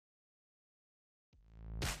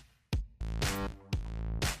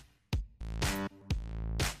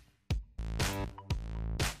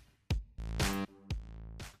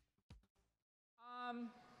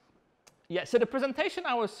Yeah, so the presentation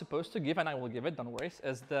I was supposed to give, and I will give it, don't worry,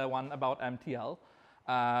 is the one about MTL,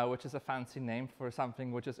 which is a fancy name for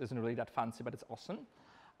something which isn't really that fancy, but it's awesome.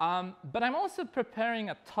 But I'm also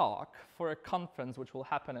preparing a talk for a conference which will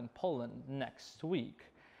happen in Poland next week.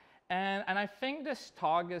 And I think this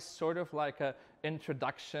talk is sort of like an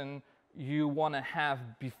introduction you want to have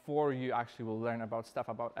before you actually will learn about stuff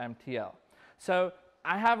about MTL. So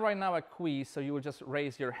I have right now a quiz, so you will just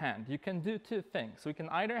raise your hand. You can do two things. We can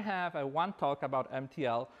either have one talk about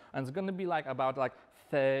MTL, and it's going to be like about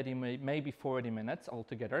 30, maybe 40 minutes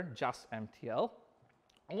altogether, just MTL.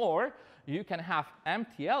 Or you can have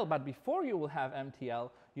MTL, but before you will have MTL,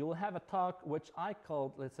 you will have a talk which I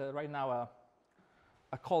called, let's say right now,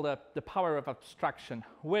 I call it the power of abstraction,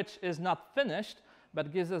 which is not finished,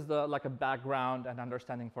 but gives us like a background and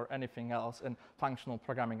understanding for anything else in functional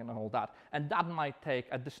programming and all that. And that might take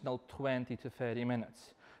additional 20 to 30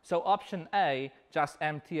 minutes. So option A, just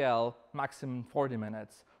MTL, maximum 40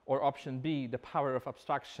 minutes. Or option B, the power of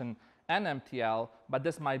abstraction and MTL, but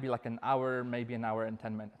this might be like an hour, maybe an hour and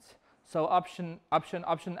 10 minutes. So option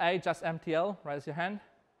A, just MTL, raise your hand.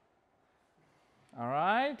 All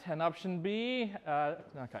right, and option B,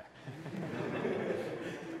 okay.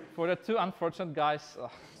 For the two unfortunate guys,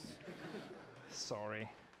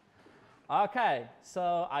 sorry. Okay,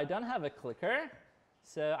 so I don't have a clicker,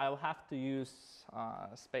 so I will have to use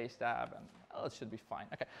space tab, and it should be fine.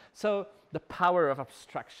 Okay, so the power of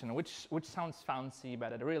abstraction, which sounds fancy,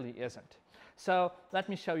 but it really isn't. So let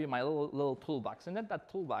me show you my little toolbox. And in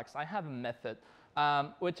that toolbox, I have a method,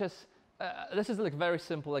 which is, this is like very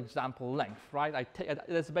simple example length, right?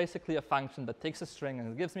 It's basically a function that takes a string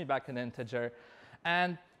and it gives me back an integer.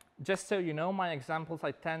 And just so you know, my examples,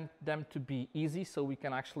 I tend them to be easy so we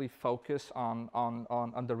can actually focus on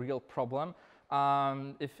the real problem.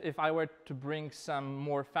 If I were to bring some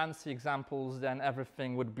more fancy examples, then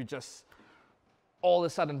everything would be just all of a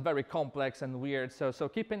sudden very complex and weird. So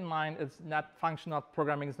keep in mind, it's not functional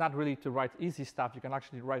programming. It's not really to write easy stuff. You can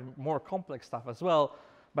actually write more complex stuff as well.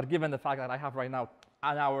 But given the fact that I have right now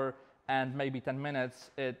an hour and maybe 10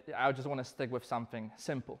 minutes, I just want to stick with something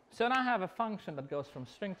simple. So now I have a function that goes from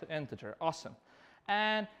string to integer. Awesome.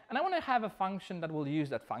 And I want to have a function that will use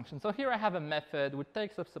that function. So here I have a method which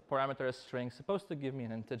takes up the parameter as string, supposed to give me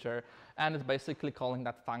an integer, and it's basically calling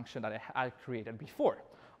that function that I created before.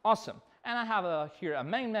 Awesome. And I have here a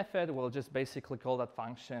main method. We'll just basically call that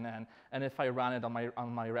function, and if I run it on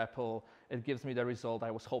my REPL, it gives me the result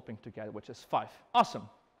I was hoping to get, which is 5. Awesome.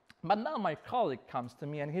 But now my colleague comes to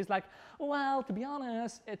me and he's like, well, to be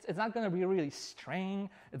honest, it's not going to be really string.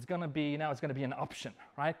 It's going to be, it's going to be an option,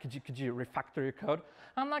 right? Could you refactor your code?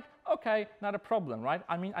 I'm like, okay, not a problem, right?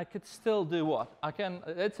 I mean, I could still do what?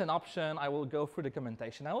 It's an option. I will go through the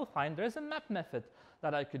documentation. I will find there's a map method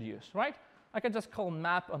that I could use, right? I can just call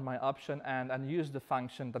map on my option and use the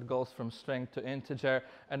function that goes from string to integer.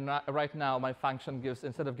 And right now, my function gives,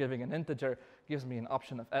 instead of giving an integer, gives me an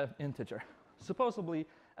option of integer. Supposedly,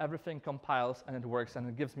 everything compiles and it works and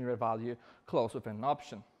it gives me a value close within an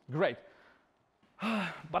option. Great.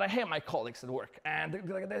 But I hate my colleagues at work. And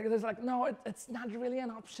they're like, no, it's not really an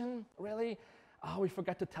option, really. Oh, we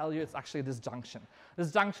forgot to tell you it's actually disjunction.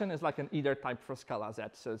 Disjunction is like an either type for Scala Z,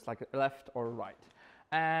 so it's like left or right.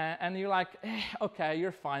 And you're like, okay,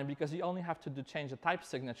 you're fine, because you only have to change the type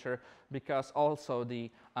signature, because also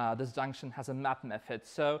the disjunction has a map method.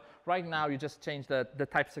 So right now, you just change the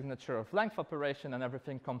type signature of length operation, and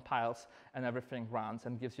everything compiles, and everything runs,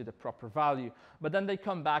 and gives you the proper value. But then they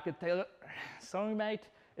come back and tell you, sorry, mate,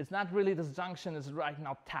 it's not really disjunction, it's right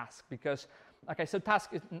now task. Because, okay, so task,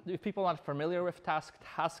 if people aren't familiar with task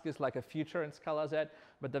is like a future in Scala Z,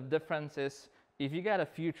 but the difference is, if you get a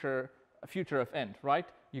future of int, right?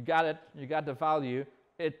 You got it, you got the value,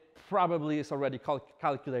 it probably is already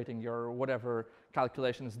calculating your whatever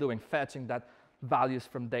calculation is doing, fetching that values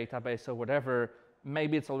from database or whatever.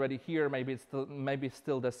 Maybe it's already here, maybe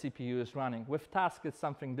still the CPU is running. With task, it's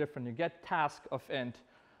something different. You get task of int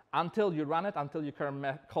until you run it, until you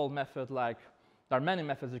call method like, there are many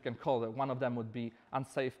methods you can call it. One of them would be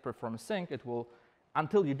unsafe perform sync. It will,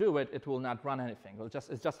 until you do it, it will not run anything.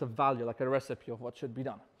 It's just a value, like a recipe of what should be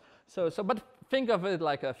done. But think of it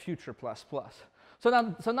like a future plus plus.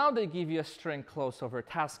 So now they give you a string close over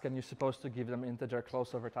task, and you're supposed to give them integer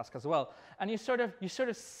close over task as well. And you sort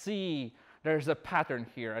of see there's a pattern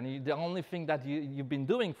here. And the only thing that you've been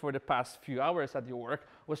doing for the past few hours at your work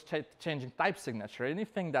was changing type signature. And you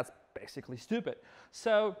think that's basically stupid.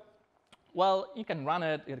 So, well, you can run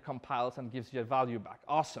it. It compiles and gives you a value back.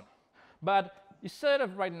 Awesome. But you sort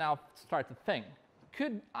of right now start to think,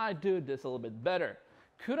 could I do this a little bit better?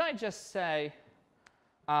 Could I just say,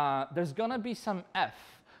 there's going to be some f.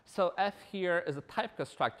 So f here is a type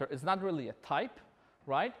constructor. It's not really a type,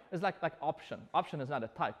 right? It's like option. Option is not a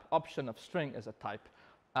type. Option of string is a type.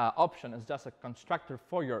 Option is just a constructor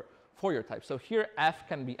for your type. So here f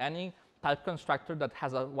can be any type constructor that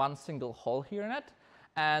has one single hole here in it.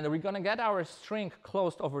 And we're going to get our string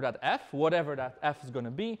closed over that f, whatever that f is going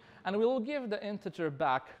to be, and we will give the integer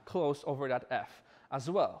back closed over that f as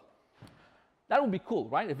well. That would be cool,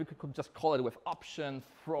 right? If we could just call it with option,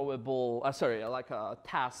 throwable, like a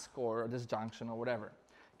task or a disjunction or whatever.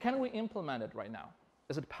 Can we implement it right now?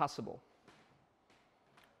 Is it possible?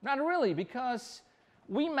 Not really, because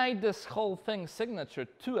we made this whole thing signature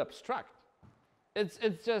too abstract. It's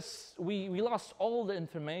just, we lost all the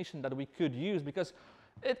information that we could use because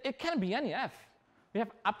it can be any f. We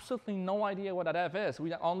have absolutely no idea what that f is.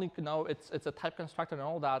 We only know it's a type constructor and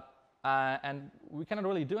all that, and we cannot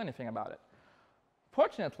really do anything about it.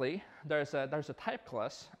 Fortunately, there's a type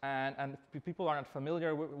class, and if people are not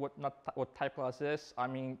familiar with what type class is, I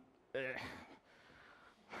mean,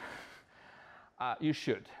 you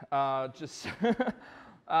should. Just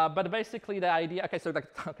but basically the idea, okay, so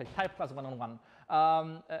type class 1-on-1.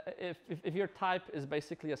 If your type is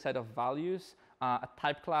basically a set of values, a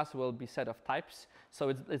type class will be set of types.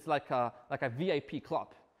 So it's like a VIP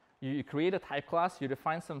club. You create a type class, you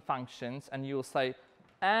define some functions, and you will say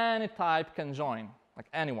any type can join, like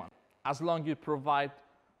anyone, as long as you provide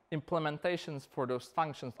implementations for those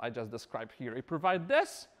functions I just described here. You provide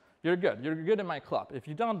this, you're good. You're good in my club. If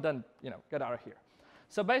you don't, then get out of here.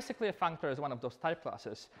 So basically, a functor is one of those type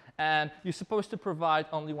classes, and you're supposed to provide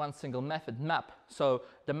only one single method, map. So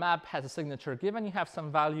the map has a signature given. You have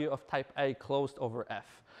some value of type A closed over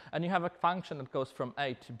f, and you have a function that goes from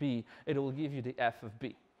A to B. It will give you the f of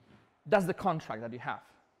B. That's the contract that you have,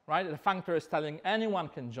 right? The functor is telling anyone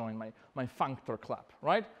can join my functor club,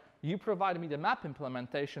 right? You provide me the map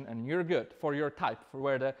implementation, and you're good for your type, for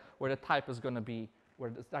where the type is going to be, where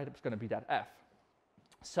the type is going to be that f.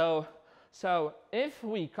 So if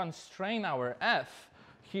we constrain our f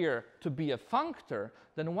here to be a functor,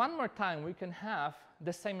 then one more time we can have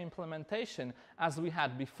the same implementation as we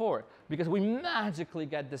had before, because we magically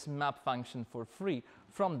get this map function for free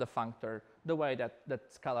from the functor, the way that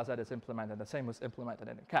Scala Z is implemented. The same was implemented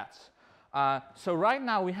in cats. So right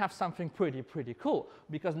now we have something pretty cool,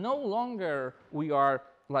 because no longer we are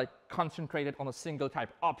like concentrated on a single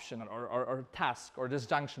type option or task or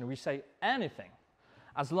disjunction. We say anything.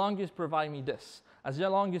 As long as you provide me this, as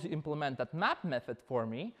long as you implement that map method for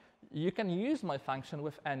me, you can use my function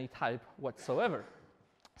with any type whatsoever.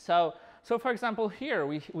 So for example, here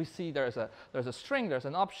we see there's a string, there's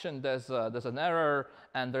an option, there's an error,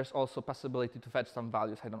 and there's also possibility to fetch some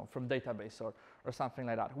values, I don't know, from database or something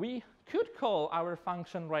like that. We could call our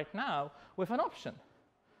function right now with an option.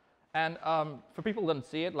 And for people who don't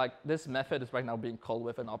see it, like this method is right now being called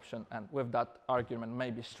with an option, and with that argument,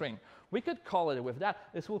 maybe string. We could call it with that.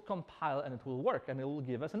 This will compile, and it will work, and it will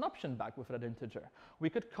give us an option back with that integer. We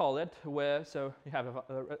could call it with, so you have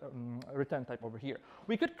a return type over here.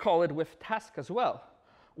 We could call it with task as well.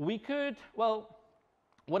 We could, well,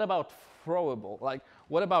 what about throwable? Like,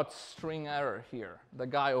 what about string error here, the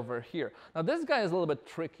guy over here? Now, this guy is a little bit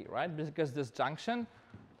tricky, right? Because this junction,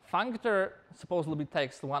 functor supposedly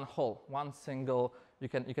takes one whole, one single. You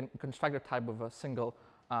can construct a type with a single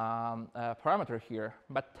parameter here,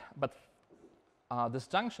 but this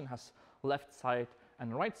junction has left side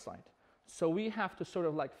and right side. So we have to sort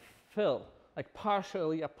of like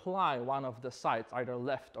partially apply one of the sides, either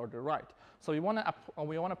left or the right. So we want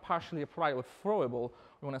to partially apply with throwable.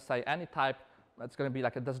 We want to say any type that's going to be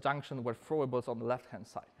like a disjunction where throwable is on the left-hand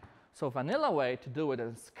side. So vanilla way to do it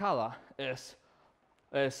in Scala is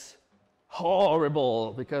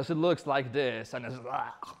horrible, because it looks like this and it's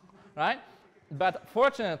right? But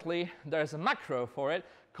fortunately, there's a macro for it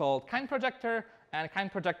called kindProjector, and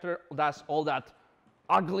kindProjector does all that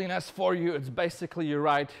ugliness for you. It's basically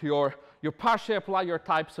you partially apply your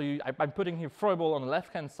type. So I'm putting here throwable on the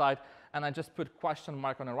left-hand side, and I just put question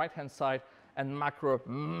mark on the right-hand side, and macro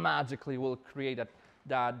magically will create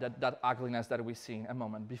that ugliness that we see a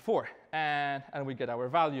moment before, and we get our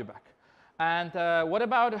value back. And what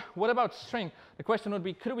about string? The question would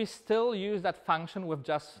be, could we still use that function with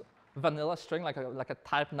just vanilla string, like a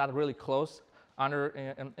type not really close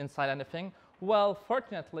inside anything? Well,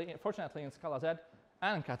 fortunately in Scala Z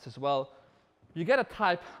and in cats as well, you get a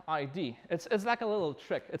type ID. It's like a little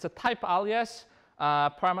trick. It's a type alias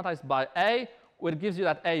parameterized by A, which gives you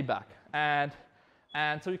that A back. And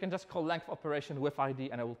so you can just call length operation with ID,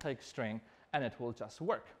 and it will take string, and it will just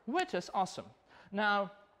work, which is awesome. Now,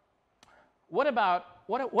 what if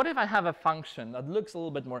I have a function that looks a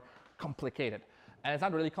little bit more complicated? And it's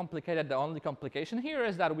not really complicated. The only complication here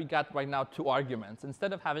is that we got right now 2 arguments.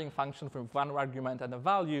 Instead of having a function with 1 argument and a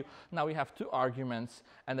value, now we have 2 arguments,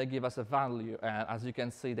 and they give us a value. And as you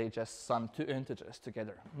can see, they just sum 2 integers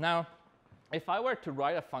together. Now, if I were to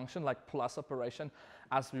write a function like plus operation,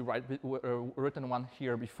 as we written one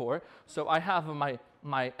here before, so I have my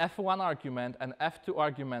f1 argument and f2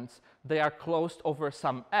 arguments. They are closed over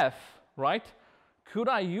some f, right? Could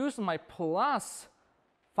I use my plus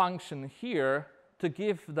function here to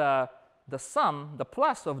give the sum, the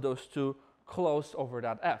plus of those 2, closed over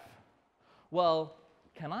that f? Well,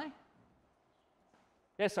 can I?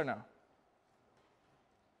 Yes or no?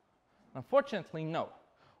 Unfortunately, no.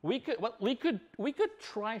 We could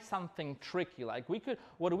try something tricky. Like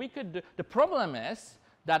what we could do. The problem is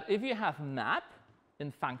that if you have map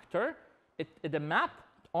in functor, the map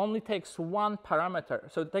only takes 1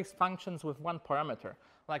 parameter. So it takes functions with 1 parameter,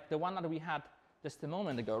 like the one that we had just a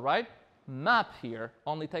moment ago, right? Map here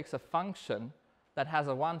only takes a function that has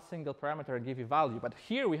a 1 single parameter and give you value. But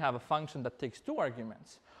here we have a function that takes 2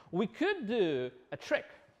 arguments. We could do a trick.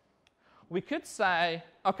 We could say,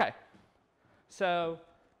 OK, so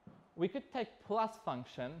we could take plus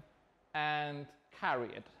function and carry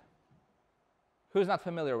it. Who's not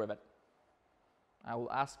familiar with it? I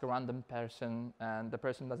will ask a random person, and the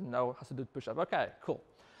person doesn't know how to do push-up. OK, cool.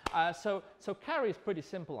 So carry is a pretty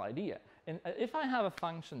simple idea. And if I have a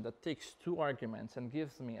function that takes 2 arguments and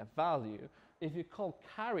gives me a value, if you call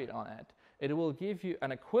carried on it, it will give you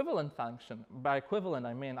an equivalent function. By equivalent,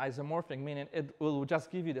 I mean isomorphic, meaning it will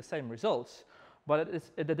just give you the same results. But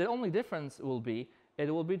the only difference will be it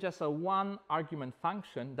will be just a 1 argument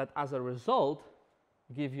function that, as a result,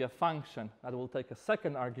 give you a function that will take a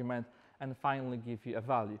 2nd argument and finally give you a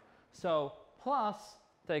value. So plus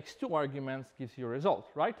takes 2 arguments, gives you a result,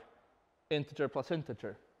 right? Integer plus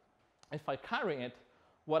integer. If I carry it,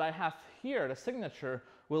 what I have here, the signature,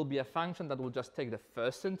 will be a function that will just take the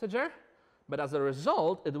 1st integer. But as a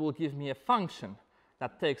result, it will give me a function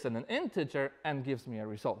that takes an integer and gives me a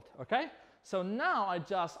result. OK? So now I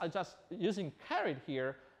just using carried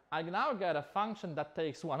here, I now get a function that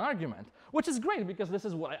takes 1 argument, which is great because this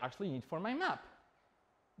is what I actually need for my map.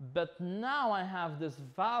 But now I have this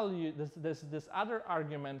value, this other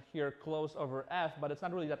argument here close over f, but it's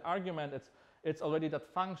not really that argument. It's already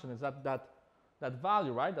that function. It's that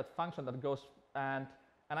value, right? That function that goes and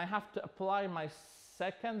I have to apply my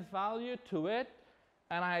 2nd value to it,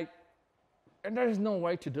 and there is no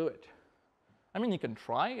way to do it. I mean, you can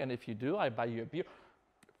try, and if you do, I buy you a beer.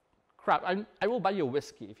 Crap, I will buy you a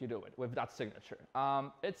whiskey if you do it with that signature.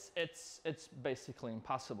 It's basically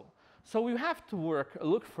impossible. So we have to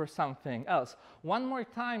look for something else. One more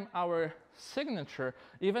time, our signature,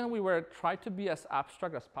 even we were trying to be as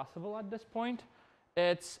abstract as possible at this point,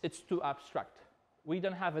 it's too abstract. We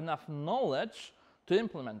don't have enough knowledge to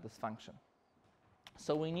implement this function.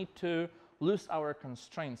 So we need to lose our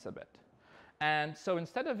constraints a bit. And so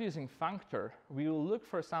instead of using functor, we will look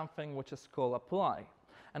for something which is called apply.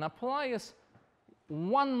 And apply is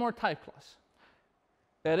 1 more type class.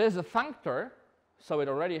 It is a functor, so it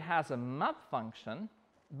already has a map function,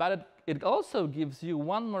 but it also gives you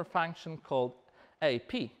 1 more function called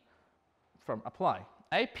ap from apply.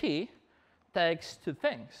 Ap takes 2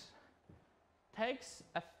 things. Takes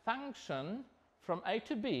a function from a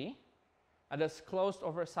to b that is closed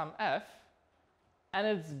over some f, and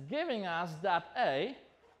it's giving us that a,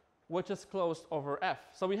 which is closed over f.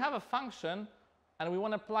 So we have a function, and we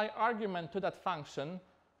want to apply argument to that function,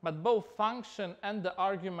 but both function and the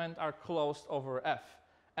argument are closed over f.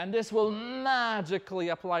 And this will magically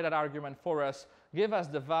apply that argument for us, give us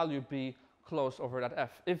the value b closed over that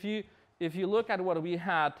f. If you look at what we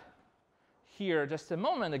had here just a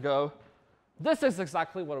moment ago, this is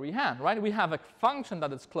exactly what we had, right? We have a function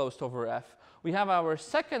that is closed over f. We have our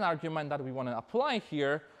 2nd argument that we want to apply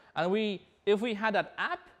here. And if we had that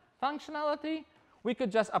app functionality, we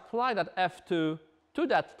could just apply that f to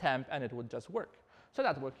that temp, and it would just work. So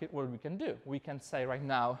that's what we can do. We can say right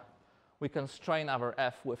now, we constrain our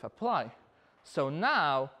f with apply. So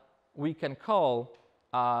now we can call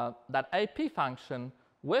that ap function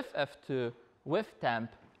with f2, with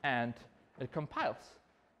temp, and it compiles.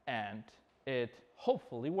 And it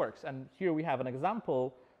hopefully works. And here we have an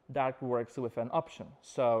example that works with an option.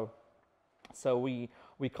 So we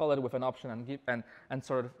call it with an option and give and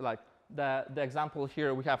sort of like the example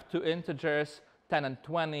here, we have 2 integers, 10 and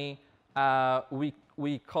 20.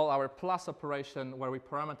 We call our plus operation where we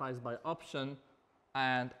parameterize by option,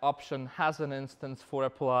 and option has an instance for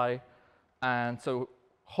apply. And so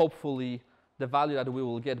hopefully the value that we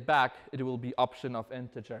will get back, it will be option of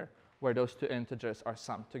integer, where those 2 integers are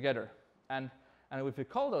summed together. And if we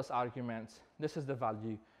call those arguments, this is the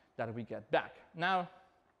value that we get back. Now,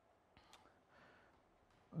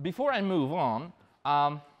 before I move on,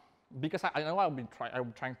 because I know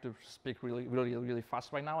I'm trying to speak really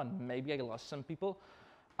fast right now, and maybe I lost some people,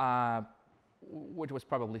 which was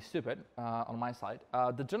probably stupid on my side.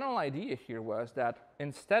 The general idea here was that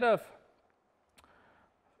instead of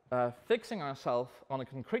fixing ourselves on a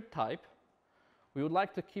concrete type, we would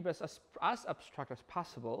like to keep us as abstract as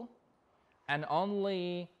possible and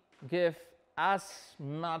only give as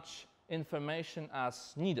much information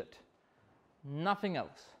as needed, nothing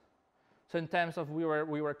else. So in terms of we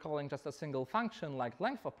were calling just a single function like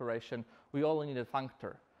length operation, we only needed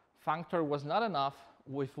functor. Functor was not enough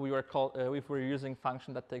if we were using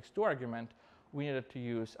function that takes 2 arguments, we needed to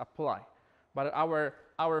use apply. But our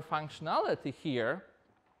functionality here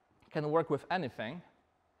can work with anything,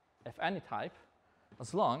 of any type,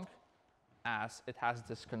 as long as it has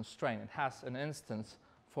this constraint. It has an instance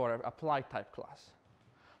for an apply type class.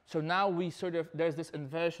 So now there's this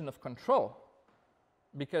inversion of control,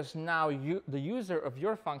 because now the user of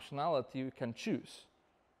your functionality can choose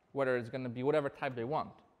whether it's going to be whatever type they want.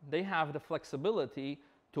 They have the flexibility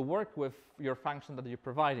to work with your function that you're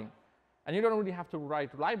providing. And you don't really have to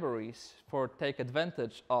write libraries for take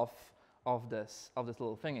advantage of this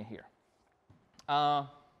little thingy here.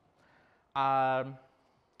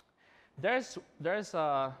 There's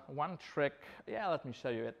one trick. Yeah, let me show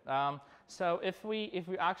you it. So if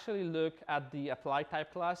we actually look at the apply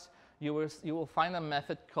type class, you will find a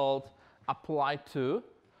method called apply to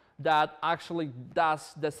that actually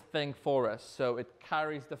does this thing for us. So it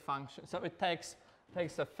carries the function. So it takes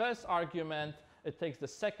the first argument, it takes the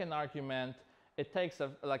second argument, it takes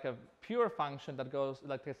like a pure function that goes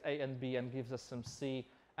like this A and B and gives us some C,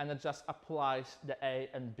 and it just applies the A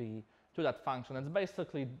and B to that function. It's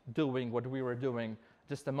basically doing what we were doing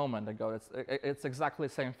just a moment ago. It's exactly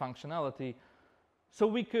the same functionality.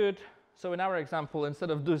 So in our example,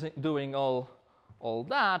 instead of doing all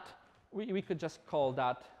that, we could just call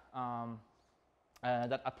that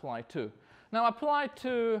that apply to. Now apply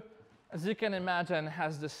to, as you can imagine,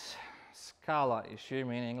 has this Scala issue,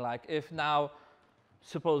 meaning like if now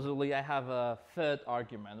supposedly I have a third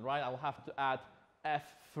argument, right? I'll have to add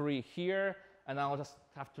f3 here, and I'll just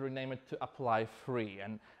have to rename it to apply 3.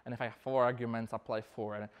 And if I have 4 arguments, apply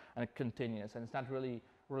 4, and it continues. And it's not really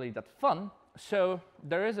that fun. So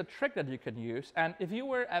there is a trick that you can use. And if you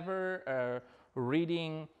were ever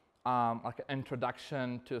reading like an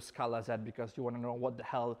introduction to Scala Z because you want to know what the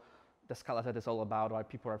hell the Scala Z is all about, why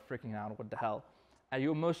people are freaking out, what the hell,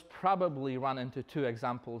 you most probably run into 2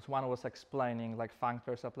 examples. One was explaining like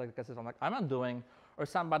functors, applications, I'm not doing, or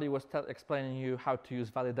somebody was explaining you how to use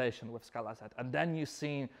validation with Scala Z. And then you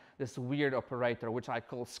see this weird operator, which I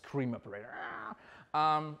call scream operator.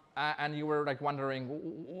 And you were like wondering,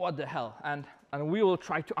 what the hell? And we will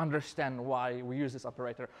try to understand why we use this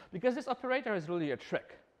operator. Because this operator is really a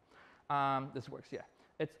trick. This works, yeah.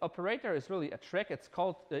 Its operator is really a trick. It's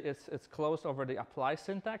closed over the apply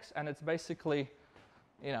syntax, and it's basically,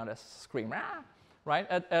 this scream, right?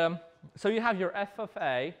 So you have your f of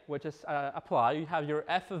a, which is apply. You have your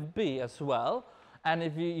f of b as well, and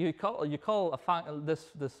if you call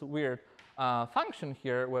this weird function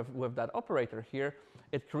here with that operator here,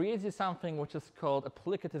 it creates you something which is called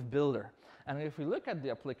applicative builder. And if we look at the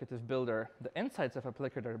applicative builder, the insights of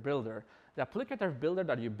applicative builder, the applicative builder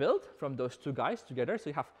that you build from those 2 guys together, so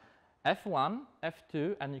you have f1,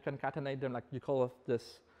 f2, and you concatenate them like you call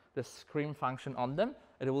this scream function on them.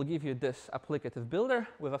 It will give you this applicative builder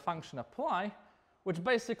with a function apply, which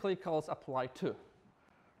basically calls apply to,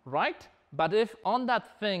 right? But if on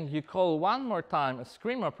that thing you call one more time a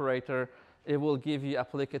scream operator, it will give you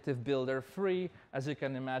applicative builder 3. As you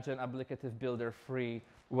can imagine, applicative builder 3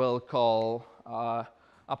 will call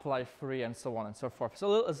apply 3 and so on and so forth.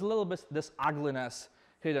 So there's a little bit this ugliness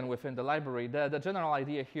hidden within the library. The general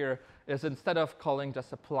idea here is instead of calling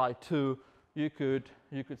just apply to, you could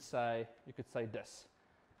say this.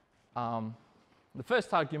 The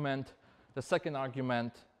first argument, the second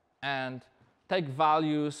argument, and take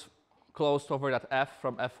values closed over that f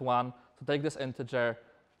from f1. So take this integer,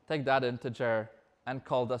 take that integer, and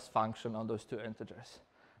call this function on those 2 integers.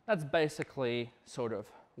 That's basically sort of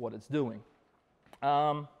what it's doing.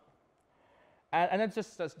 And it's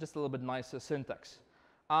just a little bit nicer syntax.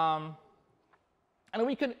 And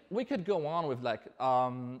we could go on with like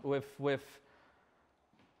with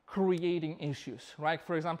creating issues, right?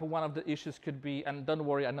 For example, one of the issues could be, and don't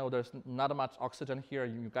worry, I know there's not much oxygen here.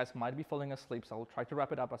 You guys might be falling asleep, so I'll try to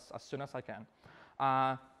wrap it up as soon as I can.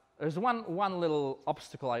 There's one little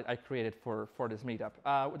obstacle I created for this meetup.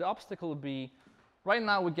 The obstacle would be right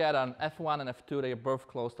now we get an f1 and f2, they are both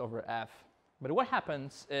closed over f. But what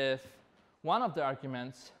happens if one of the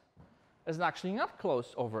arguments is actually not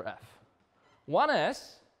closed over f? One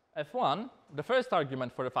is f1, the first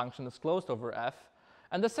argument for the function is closed over f,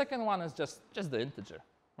 and the second one is just the integer,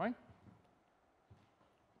 right?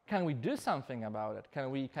 Can we do something about it?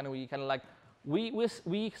 Can we like,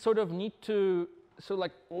 we sort of need to sort of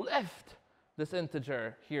like lift this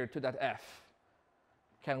integer here to that f.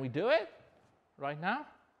 Can we do it right now?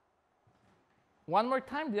 One more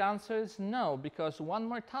time, the answer is no, because one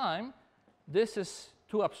more time, this is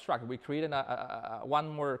too abstract. We created one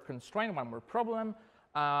more constraint, one more problem,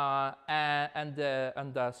 and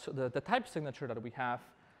the type signature that we have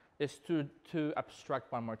is too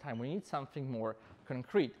abstract one more time. We need something more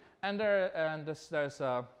concrete. And there's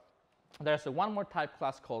a one more type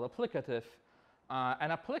class called applicative.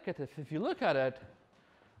 And applicative, if you look at it,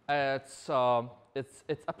 it's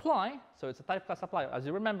apply. So it's a type class apply. As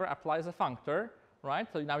you remember, apply is a functor, right?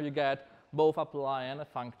 So now you get both apply and a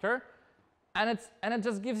functor. And it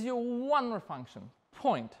just gives you one more function,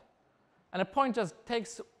 point. And a point just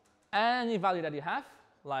takes any value that you have,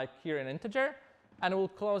 like here an integer, and it will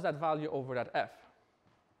close that value over that f.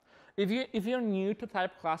 If you're new to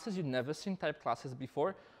type classes, you've never seen type classes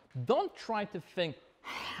before, don't try to think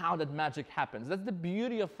how that magic happens. That's the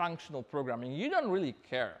beauty of functional programming. You don't really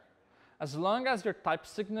care. As long as your type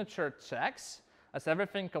signature checks, as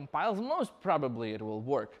everything compiles, most probably it will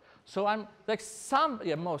work. So I'm like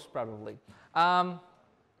most probably.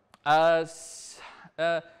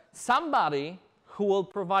 Somebody who will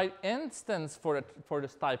provide instance for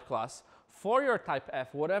this type class for your type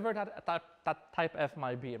f, whatever that type f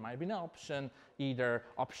might be. It might be an option, either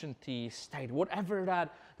option t, state, whatever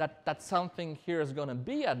that something here is going to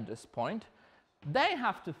be at this point. They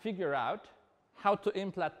have to figure out how to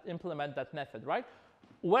implement that method, right?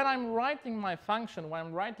 When I'm writing my function, when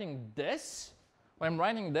I'm writing this,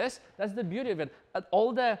 that's the beauty of it.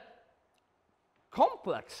 All the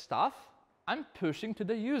complex stuff, I'm pushing to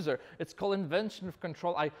the user. It's called invention of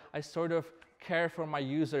control. I sort of care for my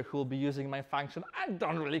user who will be using my function. I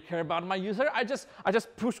don't really care about my user. I just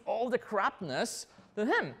push all the crapness to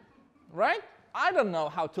him, right? I don't know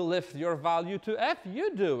how to lift your value to f.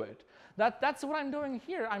 You do it. That's what I'm doing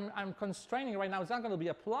here. I'm constraining right now. It's not going to be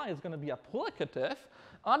apply. It's going to be applicative.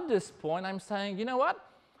 At this point, I'm saying, you know what?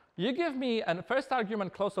 You give me a first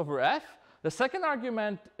argument close over f. The second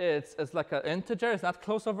argument is like an integer. It's not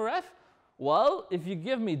close over f. Well, if you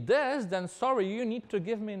give me this, then sorry, you need to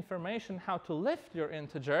give me information how to lift your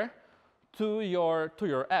integer to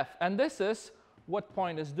your f. And this is what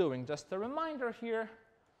point is doing. Just a reminder here,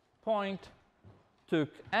 point took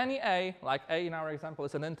any a, like a in our example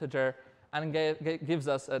is an integer, and gives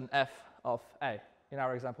us an f of a. In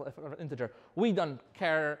our example, f of an integer. We don't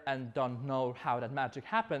care and don't know how that magic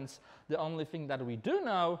happens. The only thing that we do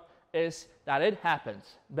know is that it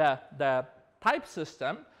happens. The type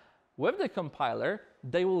system, with the compiler,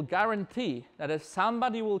 they will guarantee that if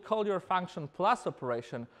somebody will call your function plus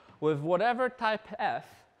operation with whatever type f,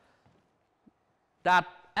 that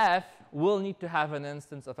f will need to have an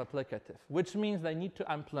instance of applicative, which means they need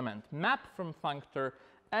to implement map from functor,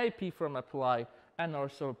 ap from apply, and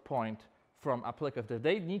also point from applicative.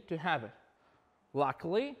 They need to have it.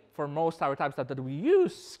 Luckily, for most our type stuff that we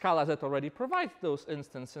use, Scala that already provides those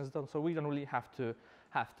instances, so we don't really have to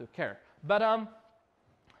care.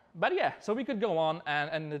 But yeah, so we could go on,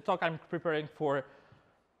 and the talk I'm preparing for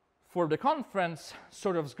the conference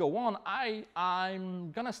sort of go on.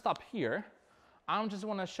 I'm gonna stop here. I just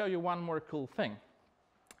want to show you one more cool thing.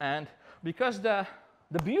 And because the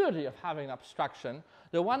beauty of having abstraction,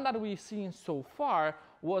 the one that we've seen so far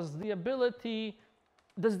was the ability,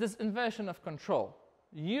 this inversion of control.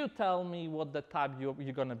 You tell me what the type you're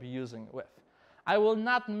going to be using with. I will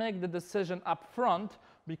not make the decision up front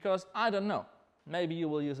because I don't know. Maybe you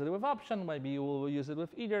will use it with option, maybe you will use it with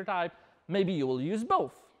either type, maybe you will use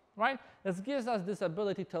both, right? This gives us this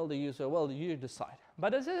ability to tell the user, well, you decide.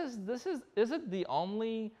 But is it the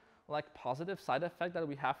only like positive side effect that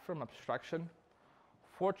we have from abstraction?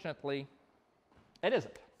 Fortunately, it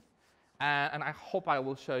isn't. And I hope I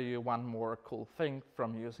will show you one more cool thing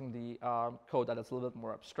from using the code that is a little bit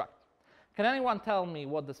more abstract. Can anyone tell me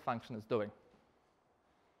what this function is doing?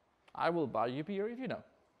 I will buy you beer if you know.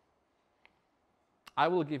 I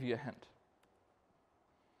will give you a hint.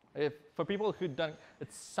 For people who don't,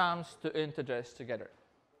 it sums two integers together.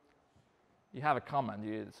 You have a command.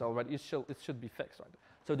 It's already, it should be fixed, right?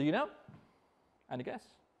 So do you know? Any guess?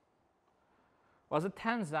 Well, as it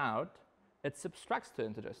turns out, it subtracts two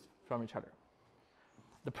integers from each other.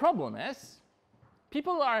 The problem is,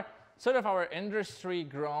 people are sort of our industry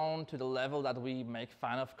grown to the level that we make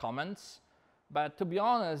fun of comments. But to be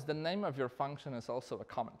honest, the name of your function is also a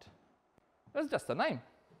comment. It's just a name,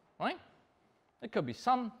 right? It could be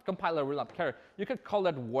some. Compiler will not care. You could call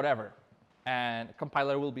it whatever. And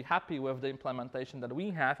compiler will be happy with the implementation that we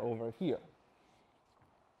have over here.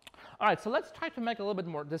 All right, so let's try to make a little bit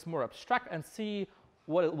more this more abstract and see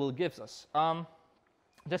what it will give us.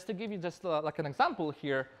 Just to give you just like an example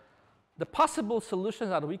here, the possible solutions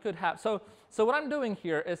that we could have. So what I'm doing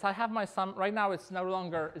here is I have my sum. Right now, it's no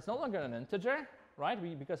longer an integer,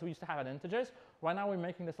 right? Because we used to have an integers. Right now, we're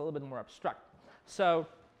making this a little bit more abstract. So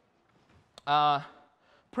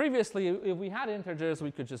previously, if we had integers,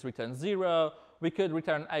 we could just return 0. We could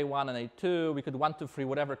return a1 and a2. We could 1, 2, 3,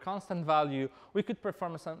 whatever constant value. We could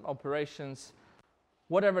perform some operations,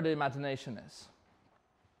 whatever the imagination is.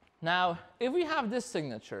 Now, if we have this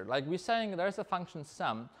signature, like we're saying there's a function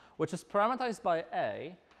sum, which is parameterized by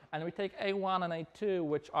a, and we take a1 and a2,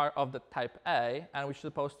 which are of the type a, and we're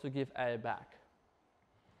supposed to give a back.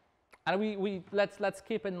 And let's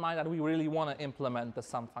keep in mind that we really want to implement the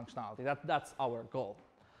sum functionality. That's our goal.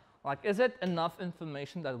 Like, is it enough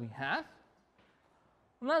information that we have?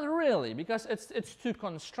 Not really, because it's too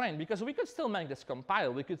constrained. Because we could still make this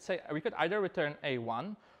compile. We could either return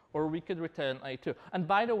a1 or we could return a2. And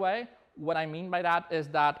by the way, what I mean by that is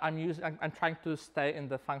that I'm trying to stay in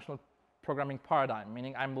the functional programming paradigm,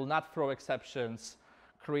 meaning I will not throw exceptions,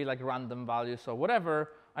 create like random values or whatever.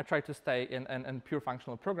 I try to stay in pure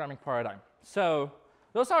functional programming paradigm. So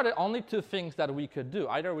those are the only two things that we could do,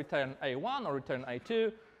 either return a1 or return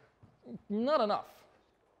a2. Not enough.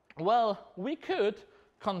 Well, we could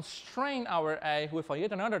constrain our a with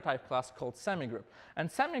yet another type class called semigroup. And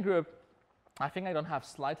semigroup, I think I don't have a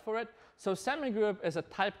slide for it. So semigroup is a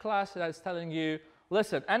type class that is telling you,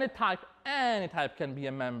 listen, any type can be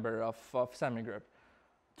a member of semigroup.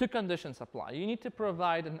 Two conditions apply. You need to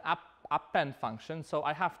provide an append function. So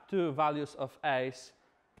I have two values of a's.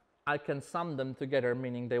 I can sum them together,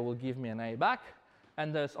 meaning they will give me an a back.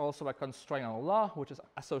 And there's also a constrainal law, which is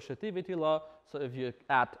associativity law. So if you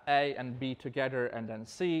add a and b together and then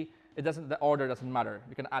c, the order doesn't matter.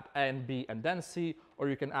 You can add a and b and then c, or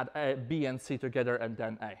you can add a, b and c together and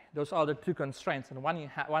then a. Those are the two constraints. And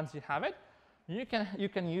once you have it, you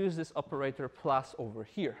can use this operator plus over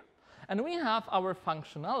here. And we have our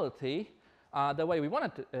functionality the way we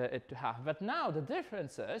wanted it to have. But now the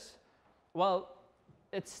difference is, well,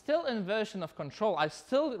 it's still inversion of control.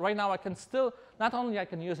 Right now, not only I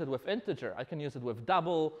can use it with integer, I can use it with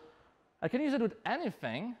double. I can use it with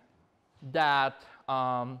anything that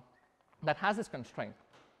has this constraint,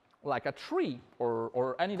 like a tree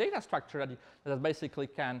or any data structure that basically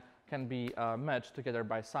can be merged together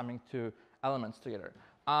by summing two elements together.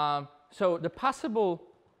 So the possible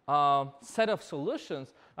set of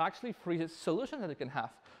solutions are actually three solutions that you can have.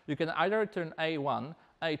 You can either return a1,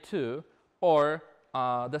 a2, or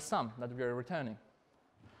the sum that we are returning.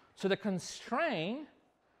 So the constraint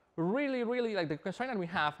really, like the constraint that we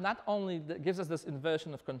have not only gives us this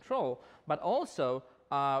inversion of control, but also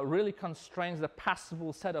really constrains the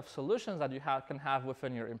possible set of solutions that you can have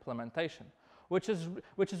within your implementation, which is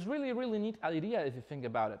really, really neat idea if you think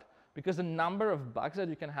about it, because the number of bugs that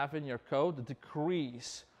you can have in your code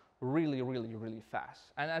decrease really, really, really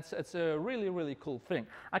fast. And it's a really, really cool thing.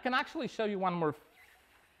 I can actually show you one more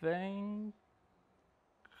thing.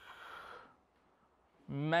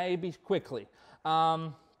 Maybe quickly.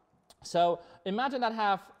 So imagine I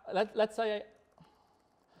have, let's say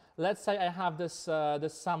I have this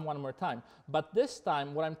sum one more time. But this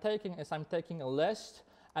time, what I'm taking is I'm taking a list,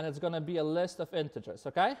 and it's going to be a list of integers,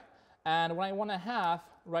 OK? And what I want to have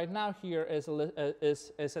right now here is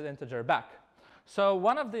an integer back. So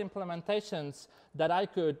one of the implementations that I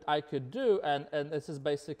could do, and this is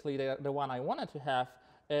basically the one I wanted to have,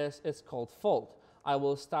 is called fold. I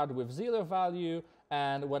will start with 0 value,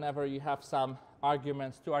 and whenever you have some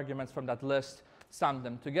arguments, two arguments from that list, sum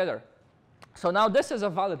them together. So now this is a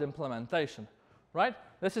valid implementation, right?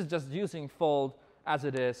 This is just using fold as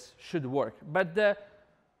it is, should work. But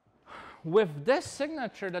with this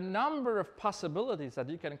signature, the number of possibilities that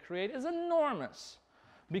you can create is enormous,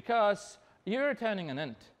 because you're returning an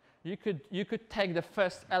int. You could take the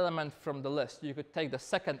first element from the list. You could take the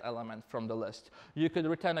second element from the list. You could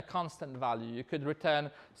return a constant value. You could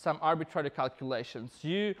return some arbitrary calculations.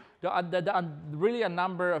 Really a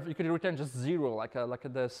number of, you could return just 0, like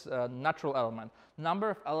this natural element.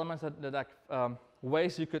 Number of elements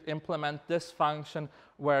ways you could implement this function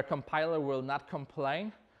where a compiler will not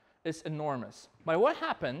complain is enormous. But what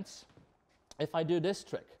happens if I do this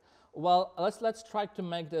trick? Well, let's try to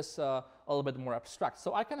make this a little bit more abstract.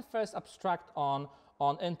 So I can first abstract on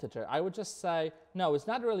integer. I would just say, no, it's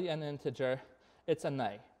not really an integer, it's an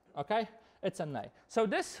a, okay? It's an a. So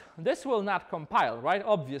this will not compile, right?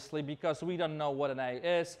 Obviously, because we don't know what an a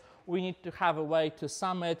is. We need to have a way to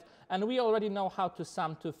sum it, and we already know how to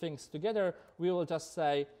sum two things together. We will just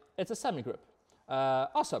say it's a semigroup.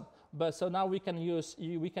 Awesome. But so now we can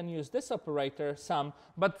use this operator sum,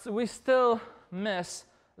 but we still miss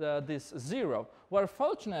this 0. Where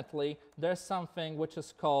fortunately there's something which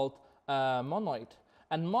is called monoid,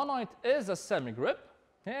 and monoid is a semigroup.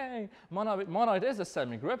 Hey, monoid is a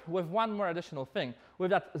semigroup with one more additional thing,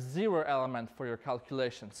 with that 0 element for your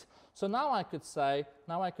calculations. So now I could say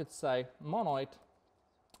monoid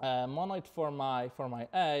for my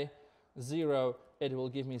a 0. It will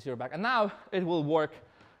give me 0 back, and now it will work.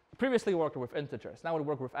 Previously worked with integers. Now it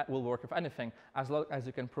will work with anything as long as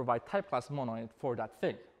you can provide type class monoid for that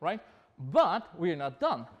thing, right? But we are not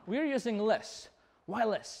done. We are using lists. Why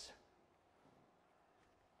lists?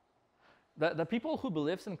 The people who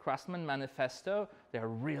believes in Craftsman Manifesto, they are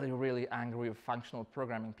really, really angry with functional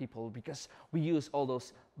programming people because we use all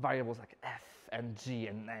those variables like f and g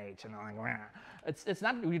and h and all like that. It's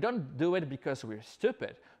not. We don't do it because we're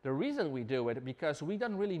stupid. The reason we do it because we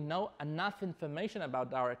don't really know enough information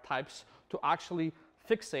about our types to actually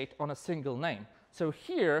fixate on a single name. So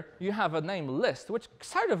here you have a name list, which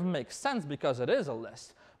sort of makes sense because it is a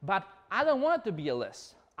list. But I don't want it to be a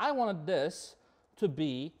list. I wanted this to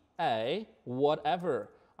be a whatever.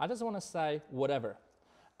 I just want to say whatever.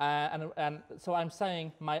 And so I'm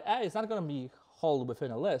saying my a is not going to be held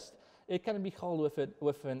within a list. It can be held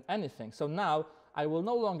within anything. So now I will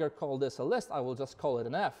no longer call this a list. I will just call it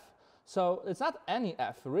an f. So it's not any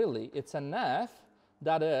f, really. It's an f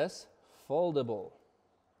that is foldable.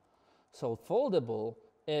 So foldable,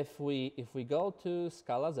 if we go to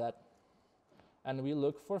Scala Z and we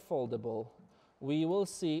look for foldable, we will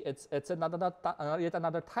see it's yet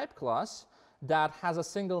another type class that has a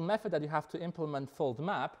single method that you have to implement fold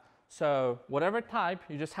map. So whatever type,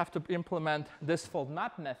 you just have to implement this fold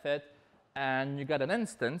map method, and you get an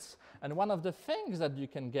instance. And one of the things that you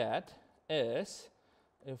can get is,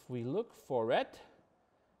 if we look for it,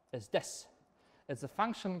 is this. It's a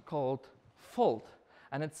function called fold.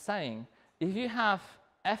 And it's saying, if you have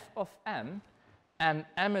f of m, and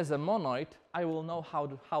m is a monoid, I will know how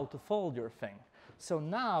to fold your thing. So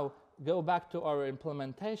now, go back to our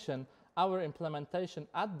implementation. Our implementation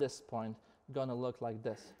at this point gonna look like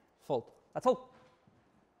this. Fold. That's all.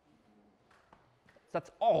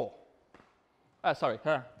 That's all. Sorry.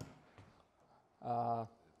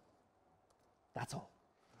 That's all.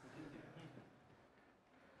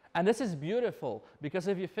 And this is beautiful, because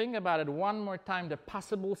if you think about it one more time, the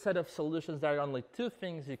possible set of solutions, there are only two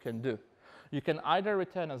things you can do. You can either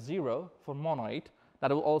return a 0 for monoid,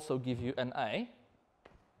 that will also give you an a,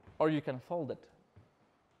 or you can fold it.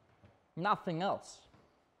 Nothing else.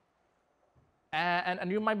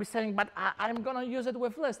 And you might be saying, but I'm going to use it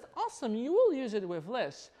with list. Awesome, you will use it with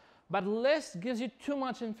list. But list gives you too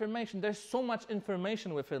much information. There's so much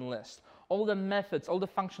information within list. All the methods, all the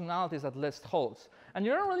functionalities that list holds. And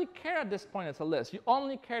you don't really care at this point it's a list. You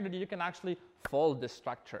only care that you can actually fold this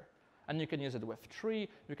structure. And you can use it with tree.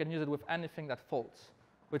 You can use it with anything that folds,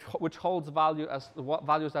 which holds value as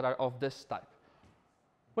values that are of this type,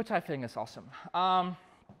 which I think is awesome.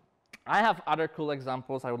 I have other cool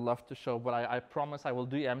examples I would love to show, but I promise I will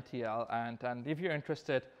do MTL. And if you're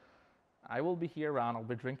interested, I will be here around. I'll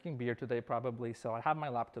be drinking beer today probably, so I have my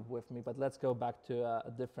laptop with me. But let's go back to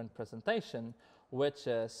a different presentation, which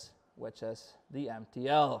is the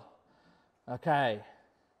MTL. Okay,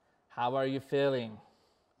 how are you feeling?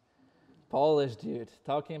 Polish dude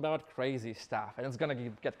talking about crazy stuff, and it's gonna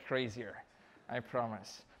get crazier, I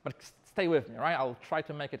promise. But stay with me, right? I'll try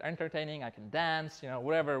to make it entertaining. I can dance, you know,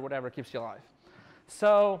 whatever keeps you alive.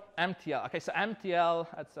 So MTL. Okay, so MTL,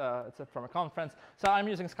 it's from a conference. So I'm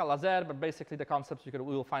using Scala Z, but basically the concepts we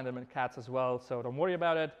will find them in CATS as well. So don't worry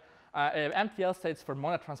about it. MTL stands for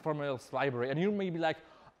Monads Transformers Library, and you may be like,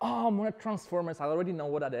 oh, Monads Transformers, I already know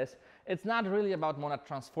what that is. It's not really about Monads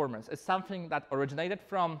Transformers. It's something that originated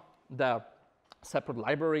from the separate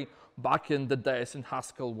library back in the days in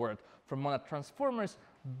Haskell world from Monads Transformers,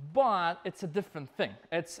 but it's a different thing.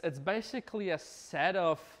 It's basically a set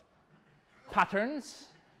of patterns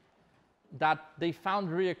that they found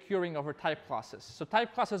reoccurring over type classes. So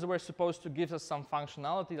type classes were supposed to give us some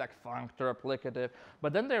functionality like functor, applicative,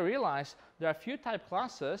 but then they realized there are a few type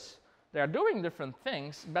classes, they are doing different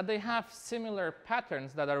things, but they have similar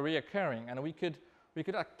patterns that are reoccurring, and we could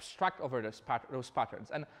abstract over those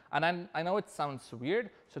patterns. And I know it sounds weird,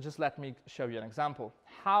 so just let me show you an example.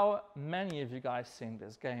 How many of you guys seen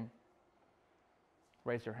this game?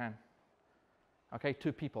 Raise your hand. Okay,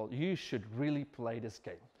 2 people. You should really play this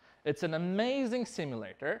game. It's an amazing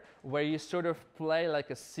simulator where you sort of play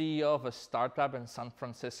like a CEO of a startup in San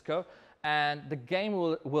Francisco, and the game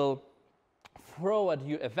will throw at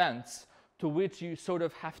you events to which you sort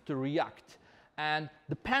of have to react. And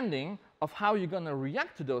depending of how you're going to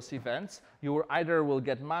react to those events, you either will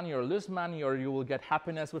get money or lose money, or you will get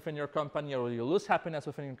happiness within your company, or you lose happiness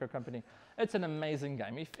within your company. It's an amazing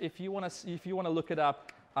game. If you want to look it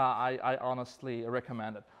up, I honestly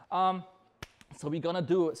recommend it. So we're going to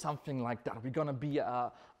do something like that. We're going to be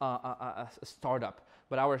a startup,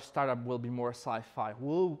 but our startup will be more sci-fi.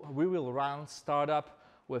 We will run startup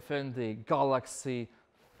within the galaxy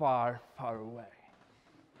far, far away.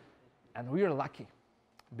 And we are lucky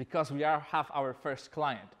because we have our first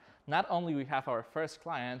client. Not only we have our first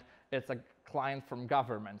client, it's a client from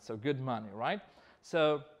government, so good money, right?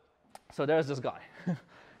 So there's this guy.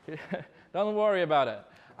 Don't worry about it.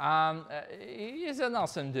 He's an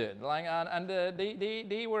awesome dude. Like,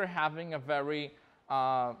 they were having a very,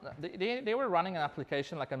 they were running an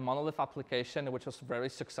application, like a monolith application, which was very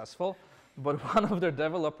successful. But one of their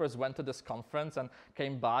developers went to this conference and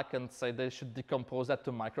came back and said they should decompose that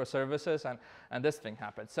to microservices, and this thing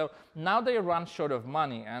happened. So now they run short of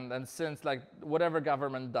money, and since like whatever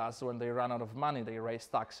government does when they run out of money, they raise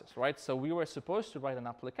taxes, right? So we were supposed to write an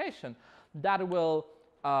application that will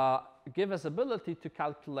give us ability to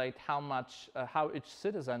calculate how each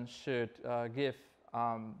citizen should give,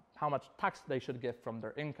 how much tax they should give from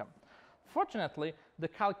their income. Fortunately, the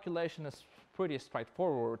calculation is pretty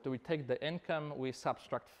straightforward. We take the income, we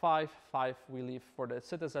subtract 5 we leave for the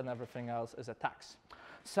citizen, everything else is a tax.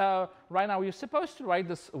 So right now we're supposed to write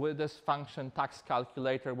this with this function tax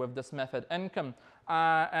calculator with this method income,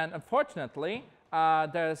 and unfortunately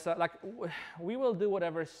there's we will do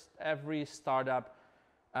whatever every startup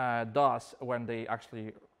does when they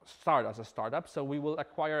actually start as a startup. So we will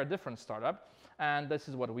acquire a different startup, and this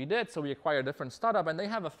is what we did. So we acquire a different startup, and they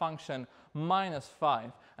have a function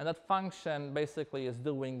 -5, and that function basically is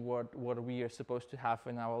doing what we are supposed to have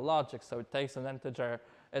in our logic. So it takes an integer,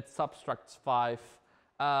 it subtracts 5.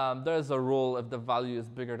 There's a rule: if the value is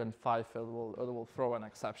bigger than 5, it will throw an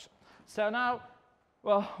exception. So now,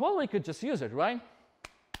 well, we could just use it, right?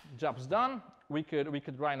 Job's done. We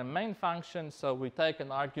could write a main function. So we take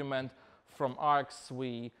an argument from args.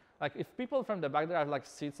 Like if people from the back there have like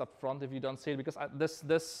seats up front, if you don't see it, because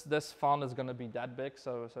this font is going to be that big,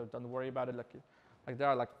 so don't worry about it. Like there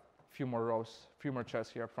are like a few more rows, few more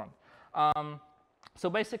chairs here up front. So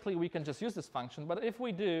basically we can just use this function. But if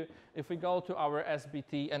we go to our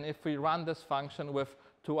SBT and if we run this function with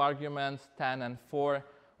 2 arguments, 10 and 4,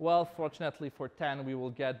 well, fortunately for 10 we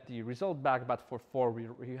will get the result back, but for 4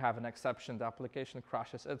 we have an exception. The application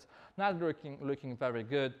crashes. It's not looking very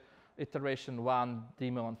good. Iteration 1,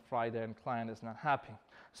 demo on Friday, and client is not happy.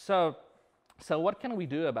 So what can we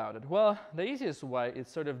do about it? Well, the easiest way is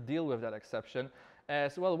sort of deal with that exception.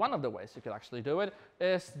 Well, one of the ways you could actually do it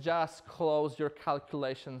is just close your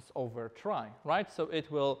calculations over try, right? So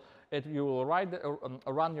you will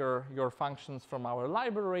run your functions from our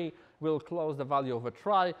library. We'll close the value over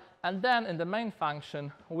try, and then in the main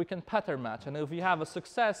function we can pattern match. And if you have a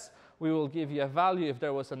success, we will give you a value. If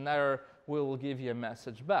there was an error, we will give you a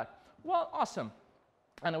message back. Well, awesome.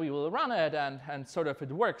 And we will run it, and sort of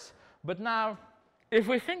it works. But now, if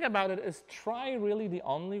we think about it, is try really the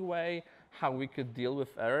only way how we could deal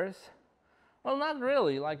with errors? Well, not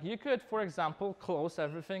really. Like you could, for example, close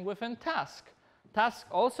everything within task. Task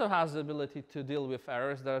also has the ability to deal with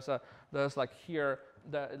errors. There's like here,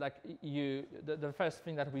 the first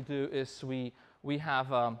thing that we do is we have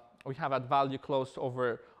that value closed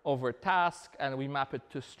over task, and we map it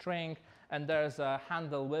to string. And there's a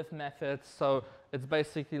handle with methods, so it's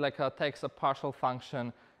basically like takes a partial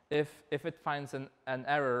function. If it finds an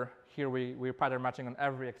error, here we're pattern matching on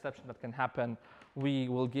every exception that can happen. We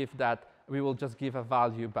will just give a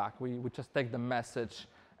value back. We just take the message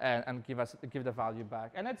and give the value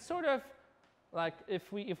back. And it's sort of like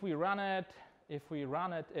if we run it,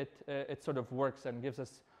 it sort of works and gives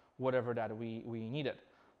us whatever that we needed.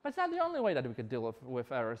 But it's not the only way that we could deal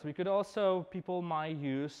with errors. We could also, people might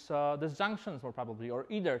use disjunctions more probably, or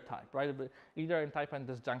either type, right? Either type and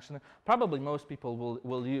disjunction. Probably most people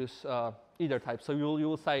will use either type. So you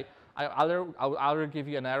will say, I'll either give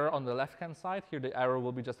you an error on the left-hand side. Here the error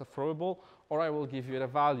will be just a throwable, or I will give you a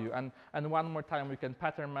value. And one more time we can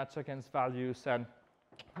pattern match against values, and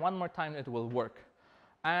one more time it will work.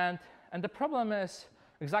 And the problem is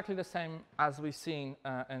exactly the same as we've seen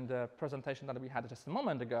in the presentation that we had just a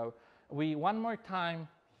moment ago. We one more time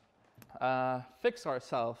fix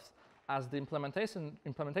ourselves as the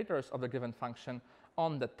implementators of the given function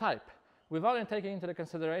on the type without even taking into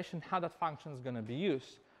consideration how that function is going to be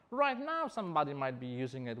used. Right now, somebody might be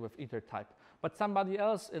using it with either type, but somebody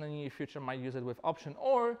else in the near future might use it with option,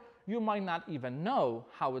 or you might not even know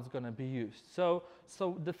how it's going to be used. So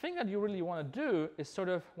the thing that you really want to do is sort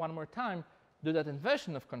of, one more time, do that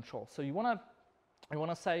inversion of control. So you want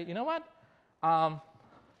to say, you know what?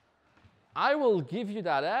 I will give you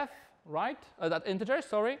that f, right? That integer,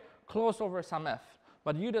 sorry, close over some f,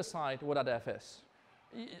 but you decide what that f is.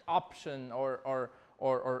 Option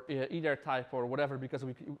or either type or whatever, because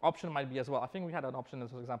option might be as well. I think we had an option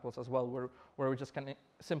as examples as well, where we just can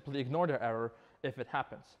simply ignore the error if it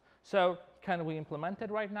happens. So can we implement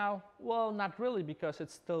it right now? Well, not really, because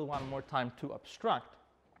it's still one more time to abstract.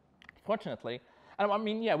 Fortunately, and I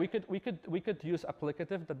mean, yeah, we could use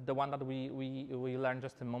applicative, the one that we learned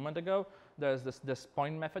just a moment ago. There's this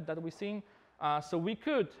point method that we've seen. So we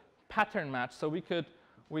could pattern match. So we could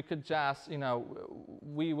just, you know,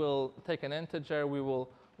 we will take an integer, we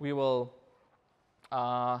will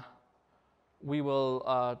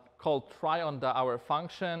call try on our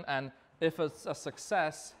function, and if it's a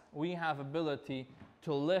success, we have ability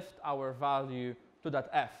to lift our value to that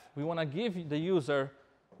f. We want to give the user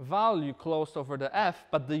value close over the f,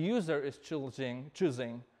 but the user is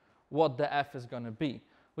choosing what the f is going to be.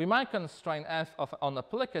 We might constrain f on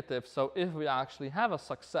applicative, so if we actually have a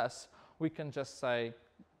success, we can just say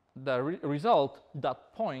the result,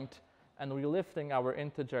 that point, and we're lifting our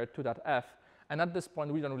integer to that f. And at this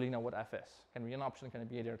point, we don't really know what f is. Can it be an option? Can it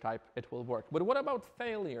be either type? It will work. But what about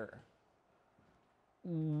failure?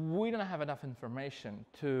 We don't have enough information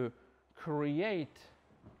to create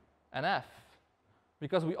an f,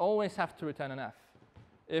 because we always have to return an f.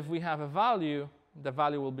 If we have a value, the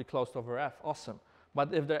value will be closed over f. Awesome.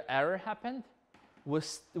 But if the error happened, we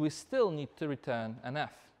still need to return an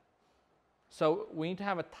f. So we need to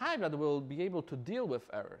have a type that will be able to deal with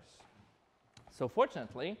errors. So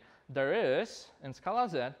fortunately, there is, in Scala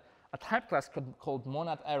Z, a type class called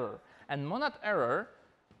monad error. And monad error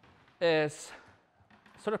is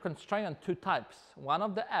sort of constrained on two types. One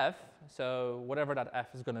of the f, so whatever that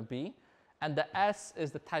f is going to be, and the s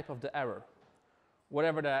is the type of the error,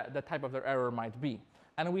 whatever the type of the error might be.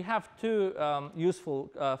 And we have two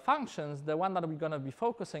useful functions. The one that we're going to be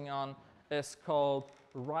focusing on is called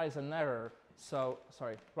rise and error. So,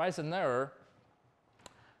 sorry, rise and error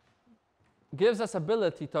gives us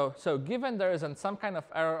ability to, so given there is some kind of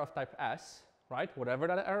error of type s, right, whatever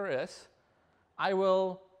that error is, I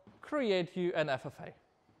will create you an f of a.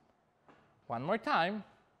 One more time,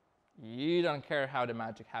 you don't care how the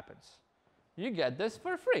magic happens. You get this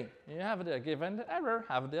for free. You have the given the error,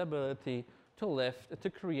 have the ability to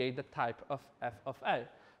create the type of f of a.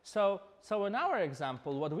 So in our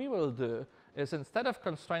example, what we will do is, instead of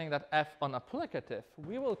constraining that f on applicative,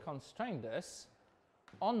 we will constrain this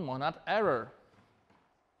on monad error.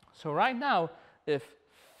 So right now, if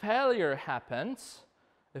failure happens,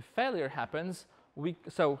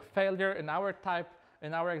 so failure in our type,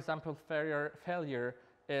 in our example, failure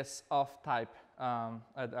is of type, the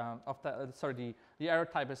error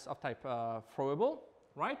type is of type throwable,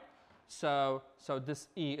 right? So this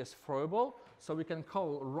E is throwable. So we can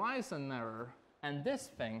call rise and error, and this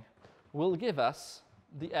thing will give us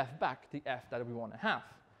the f back, the f that we want to have.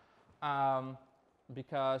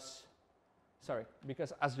 Because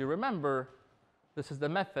as you remember, this is the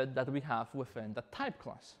method that we have within the type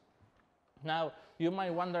class. Now, you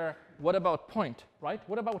might wonder, what about point, right?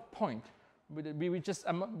 What about point? We just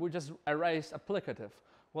erase applicative.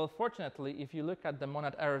 Well, fortunately, if you look at the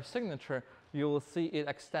monad error signature, you will see it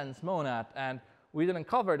extends monad. And we didn't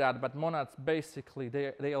cover that, but monads basically,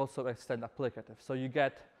 they also extend applicative. So you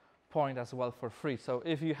get point as well for free. So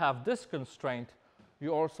if you have this constraint,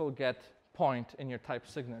 you also get point in your type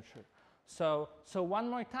signature. So one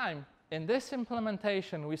more time, in this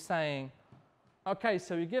implementation, we're saying, OK,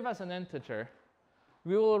 so you give us an integer.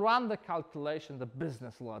 We will run the calculation, the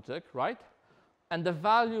business logic, right? And the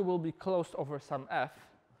value will be closed over some f.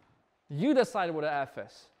 You decide what the f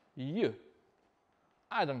is. You.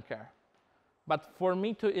 I don't care. But for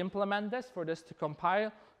me to implement this, for this to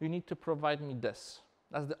compile, you need to provide me this.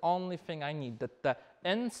 That's the only thing I need, the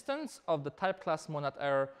instance of the type class monad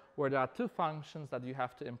error where there are two functions that you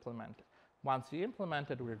have to implement. Once you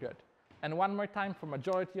implement it, we're good. And one more time, for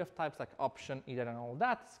majority of types like option, either, and all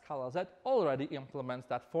that, Scala Z already implements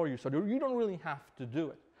that for you. So you don't really have to do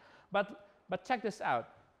it. But check this out.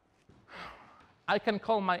 I can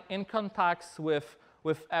call my income tax with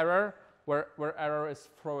error, where error is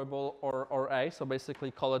throwable or a. So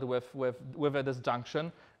basically call it with a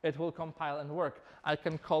disjunction. It will compile and work. I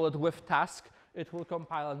can call it with task. It will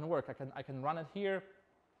compile and work. I can run it here.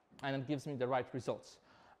 and it gives me the right results.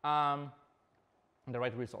 Now,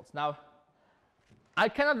 I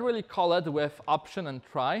cannot really call it with option and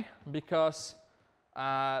try because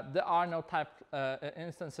there are no type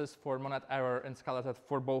instances for monad error in Scala that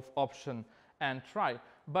for both option and try.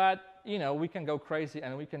 But we can go crazy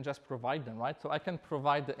and we can just provide them, right? So I can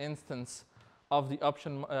provide the instance of the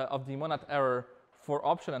option of the monad error for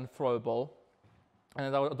option and throwable,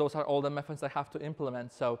 and those are all the methods I have to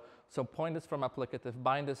implement. So point is from applicative,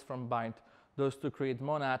 bind is from bind. Those two create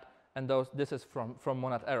monad, and this is from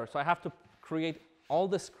monad error. So I have to create all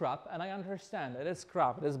this crap, and I understand it is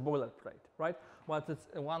crap, it is boilerplate, right? Well, it's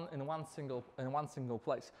in one single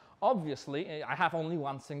place. Obviously, I have only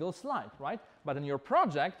one single slide, right? But in your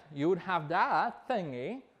project, you would have that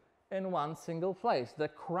thingy in one single place, the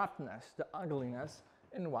crapness, the ugliness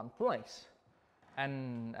in one place,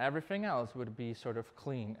 and everything else would be sort of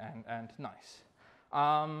clean and nice. It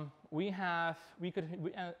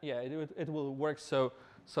will work. So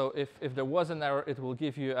if there was an error, it will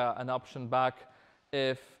give you an option back.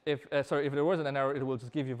 If there wasn't an error, it will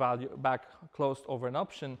just give you value back closed over an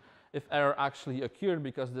option. If error actually occurred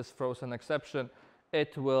because this throws an exception,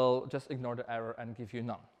 it will just ignore the error and give you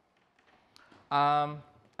none.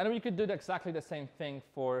 And we could do exactly the same thing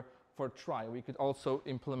for try. We could also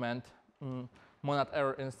implement monad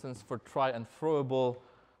error instance for try and throwable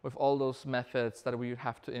with all those methods that we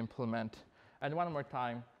have to implement. And one more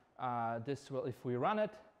time, this will, if we run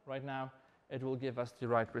it right now, it will give us the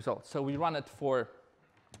right result. So we run it for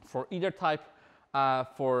either type,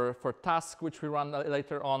 for task, which we run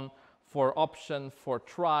later on, for option, for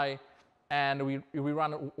try, and we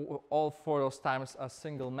run all 4 of those times a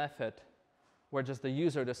single method where just the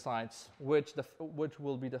user decides which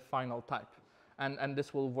will be the final type. And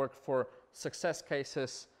this will work for success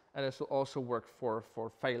cases, and this will also work for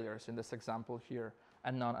failures in this example here,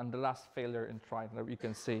 and none. And the last failure in try that you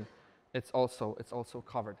can see, it's also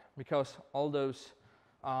covered, because all those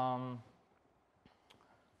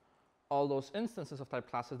instances of type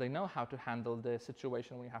classes, they know how to handle the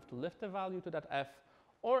situation when you have to lift the value to that f,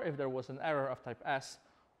 or if there was an error of type s,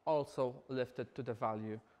 also lift it to the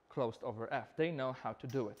value closed over f. They know how to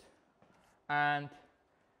do it. And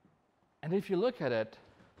if you look at it,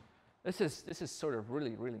 this is sort of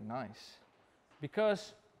really, really nice,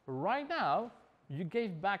 because right now you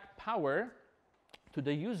gave back power to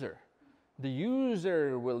the user. The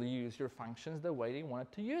user will use your functions the way they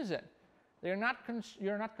wanted to use it. You're not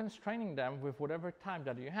constraining them with whatever type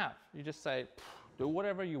that you have. You just say, do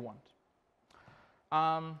whatever you want.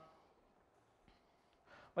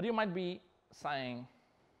 But you might be saying,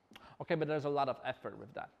 okay, but there's a lot of effort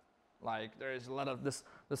with that. Like, there is a lot of this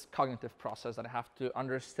cognitive process that I have to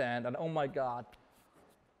understand, and oh my God,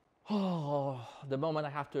 the moment I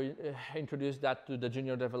have to introduce that to the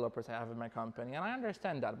junior developers I have in my company, and I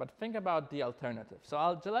understand that, but think about the alternative.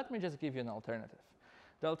 So let me just give you an alternative.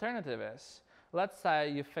 The alternative is, let's say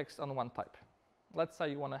you fixed on one type. Let's say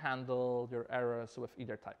you want to handle your errors with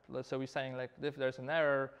either type. So we're saying, like, if there's an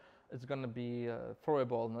error, it's going to be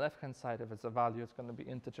throwable on the left-hand side. If it's a value, it's going to be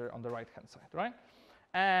integer on the right-hand side, right?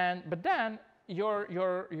 But then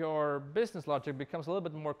your business logic becomes a little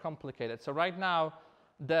bit more complicated. So right now,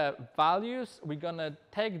 the values, we're going to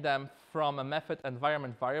take them from a method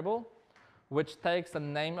environment variable, which takes the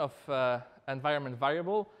name of environment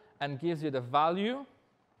variable and gives you the value.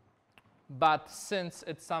 But since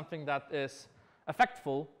it's something that is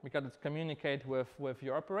effectful, because it's communicate with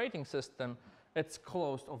your operating system, it's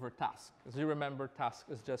closed over task. As you remember, task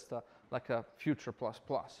is just like a future plus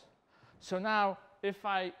plus. So now, if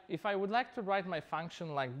I would like to write my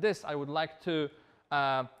function like this, I would like to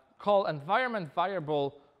call environment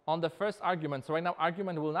variable on the first argument. So right now,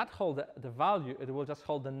 argument will not hold the value. It will just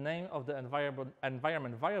hold the name of the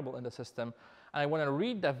environment variable in the system. And I want to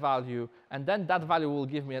read that value, and then that value will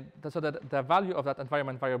give me, so that the value of that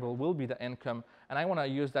environment variable will be the income. And I want to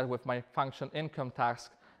use that with my function income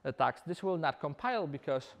task. This will not compile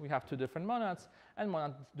because we have 2 different monads, and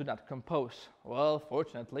monads do not compose. Well,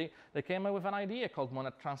 fortunately, they came up with an idea called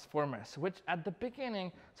Monads Transformers, which at the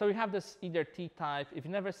beginning, so we have this either t type. If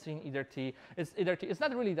you've never seen either t, it's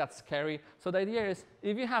not really that scary. So the idea is,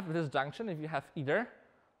 if you have this junction, if you have either,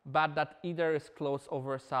 but that either is closed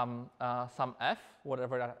over some f,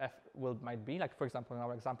 whatever that f might be. Like, for example, in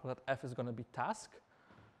our example, that f is going to be task.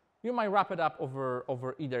 You might wrap it up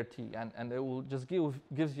over either t, and it will just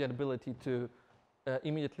gives you the ability to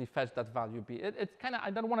immediately fetch that value b. It's kind of, I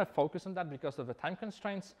don't want to focus on that because of the time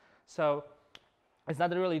constraints. So it's not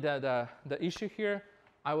really the issue here.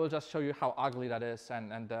 I will just show you how ugly that is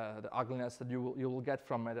and the ugliness that you will get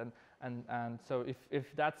from it. And so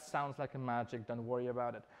if that sounds like a magic, don't worry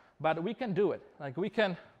about it. but we can do it. Like we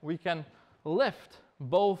can lift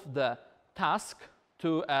both the task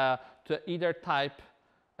to either type,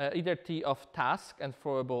 either t of task and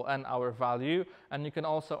throwable and our value, and you can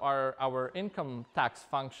also our income tax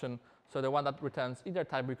function, so the one that returns either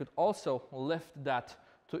type, we could also lift that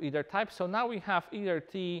to either type. So now we have either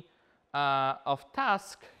t of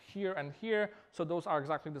task here and here, so those are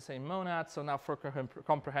exactly the same monads. So now for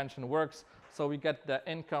comprehension works. So we get the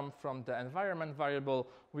income from the environment variable,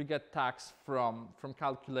 we get tax from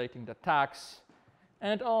calculating the tax,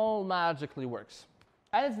 and it all magically works.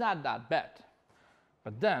 And it's not that bad.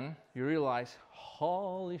 But then you realize,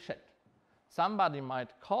 holy shit, somebody might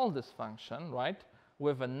call this function, right,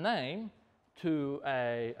 with a name to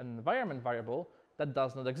an environment variable that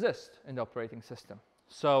does not exist in the operating system.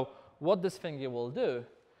 So what this thingy will do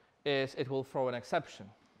is it will throw an exception.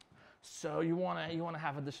 So you wanna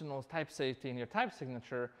have additional type safety in your type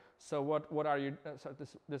signature. So what are you? So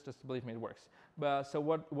this just believe me, it works. But so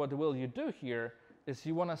what will you do here is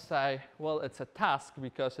you want to say, well, it's a task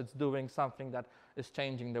because it's doing something that is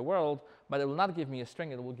changing the world, but it will not give me a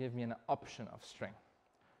string. It will give me an option of string.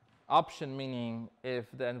 Option meaning if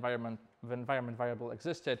the environment variable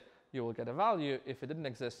existed, you will get a value. If it didn't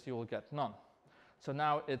exist, you will get none. So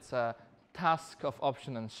now it's a task of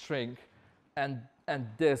option and string, and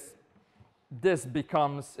this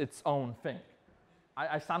becomes its own thing.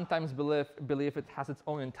 I sometimes believe it has its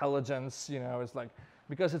own intelligence. You know, it's like,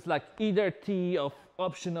 because it's like either t of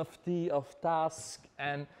option of t of task,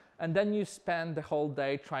 and then you spend the whole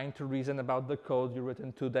day trying to reason about the code you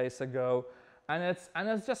written 2 days ago, and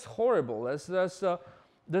it's just horrible. There's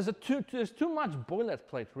too much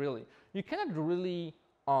boilerplate, really. You cannot really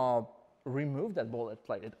remove that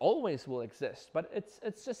boilerplate. It always will exist, but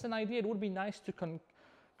it's just an idea. It would be nice to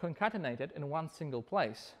concatenate it in one single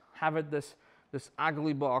place. Have it this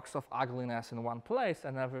ugly box of ugliness in one place,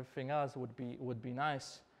 and everything else would be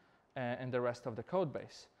nice in the rest of the code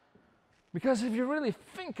base. Because if you really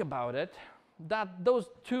think about it, those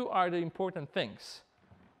two are the important things,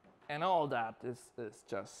 and all that is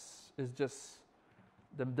just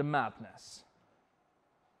the madness.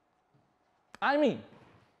 I mean,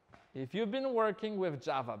 if you've been working with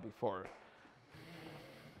Java before,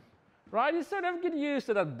 right, you sort of get used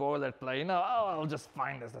to that boilerplate. You know, oh, I'll just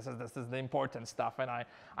find this. This is the important stuff, and I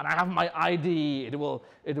have my ID. It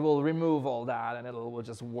will remove all that, and it will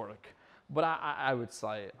just work. But I would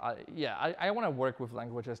say, I want to work with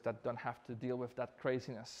languages that don't have to deal with that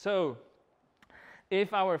craziness. So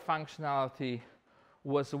if our functionality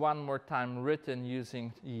was one more time written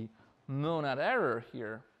using the monad error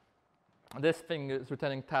here, this thing is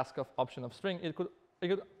returning task of option of string. It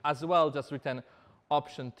could as well just return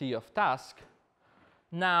option t of task.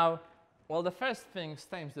 Now, well, the first thing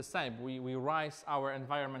stays the same. We rise our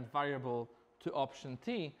environment variable to option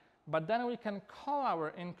t, but then we can call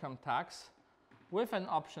our income tax with an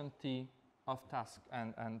option t of task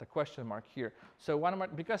and the question mark here. So one more,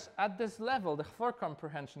 because at this level, the for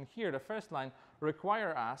comprehension here, the first line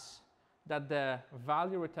require us that the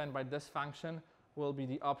value returned by this function will be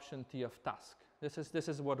the option t of task. This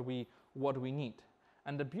is what we need.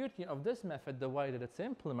 And the beauty of this method, the way that it's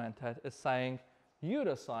implemented, is saying you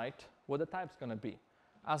decide what the type's going to be,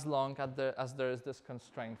 as long as there is this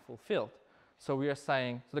constraint fulfilled. So we are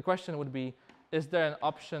saying, so the question would be, is there an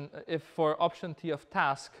option, if for option t of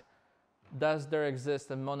task, does there exist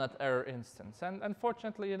a monad error instance? And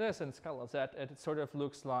unfortunately it is in Scala Z. It sort of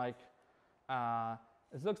looks like,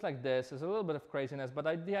 this. There's a little bit of craziness, but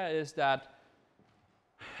the idea is that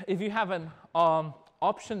if you have an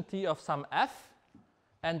option t of some f,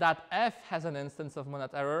 and that f has an instance of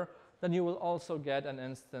monad error, then you will also get an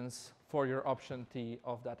instance for your option t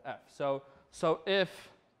of that f. So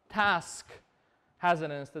if task has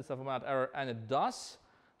an instance of monad error, and it does,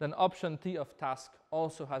 then option t of task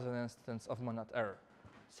also has an instance of monad error.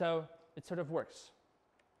 So it sort of works.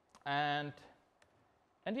 And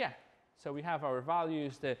yeah, so we have our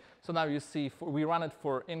values. So now you see we run it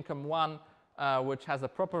for income 1, which has a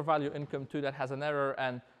proper value, income 2 that has an error,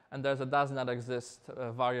 and there's a does not exist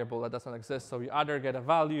variable that does not exist. So we either get a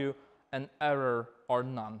value, an error, or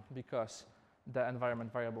none, because the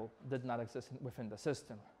environment variable did not exist within the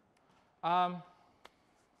system. The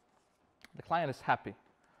client is happy.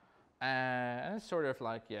 And it's sort of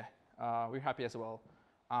like, yeah, we're happy as well.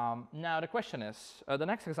 Now the question is, the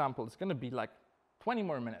next example is going to be like 20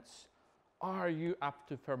 more minutes. Are you up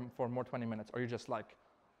to for more 20 minutes? Or are you just like,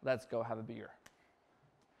 let's go have a beer?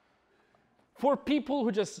 For people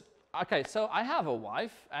who just, okay, so I have a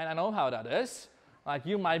wife, and I know how that is. Like,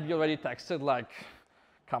 you might be already texted, like,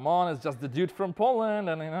 come on, it's just the dude from Poland,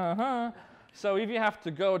 and So if you have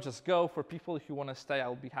to go, just go. For people who want to stay,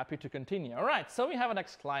 I'll be happy to continue. All right, so we have a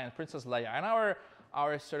next client, Princess Leia, and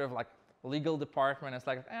our sort of like legal department is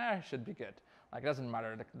like, it should be good. Like, it doesn't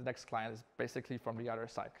matter. The next client is basically from the other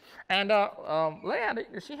side. And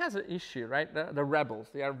Leia, she has an issue, right? The rebels,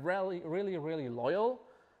 they are really, really, really loyal.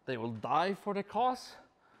 They will die for the cause.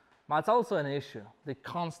 But it's also an issue. They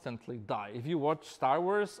constantly die. If you watch Star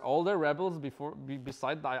Wars, all the rebels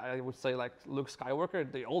beside, I would say, like Luke Skywalker,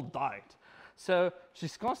 they all died. So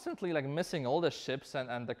she's constantly like missing all the ships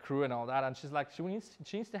and the crew and all that. And she's like, she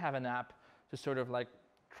needs to have an app to sort of like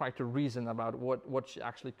try to reason about what she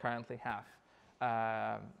actually currently have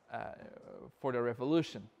for the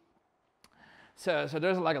revolution. So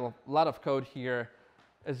there's like a lot of code here.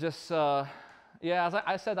 It's just, yeah, as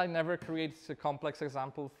I said, I never create a complex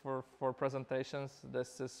example for presentations.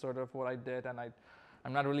 This is sort of what I did, and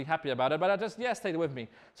I'm not really happy about it, but stay with me.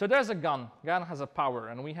 So there's a gun. Gun has a power,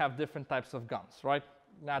 and we have different types of guns, right?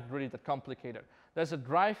 Not really that complicated. There's a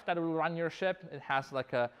drive that will run your ship. It has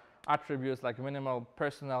like attributes like minimal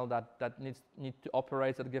personnel that need to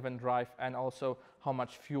operate at a given drive, and also how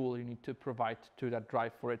much fuel you need to provide to that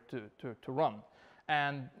drive for it to run.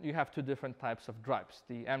 And you have two different types of drives,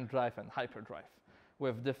 the M drive and hyperdrive,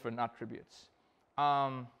 with different attributes.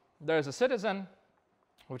 There's a citizen,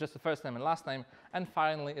 which is the first name and last name, and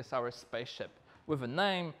finally is our spaceship, with a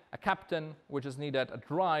name, a captain, which is needed, a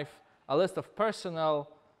drive, a list of personnel,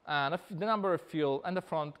 and the number of fuel, and the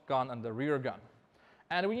front gun and the rear gun.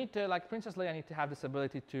 And we need to, like Princess Leia, need to have this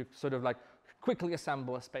ability to sort of like quickly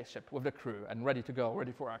assemble a spaceship with the crew and ready to go,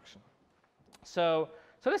 ready for action. So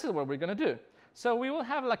this is what we're going to do. So we will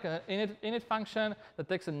have like an init function that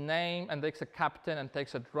takes a name and takes a captain and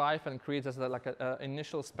takes a drive and creates as like an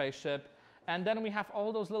initial spaceship. And then we have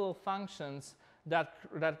all those little functions that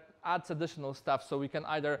adds additional stuff. So we can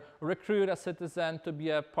either recruit a citizen to be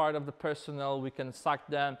a part of the personnel, we can sack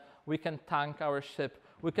them, we can tank our ship,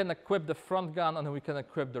 we can equip the front gun, and we can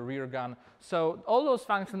equip the rear gun. So all those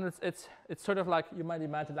functions, it's sort of like, you might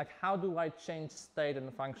imagine, like, how do I change state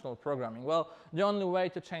in functional programming? Well, the only way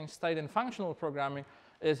to change state in functional programming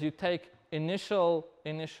is you take initial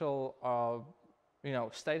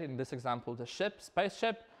state, in this example, the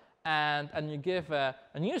spaceship, and you give a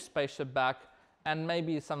new spaceship back, and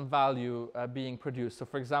maybe some value being produced. So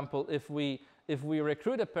for example, if we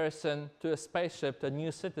recruit a person to a spaceship, to a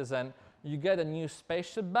new citizen, you get a new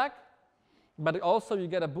spaceship back, but also you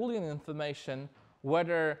get a Boolean information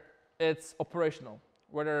whether it's operational,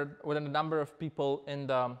 whether the number of people in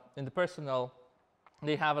the personnel,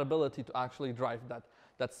 they have ability to actually drive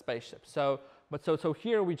that spaceship. So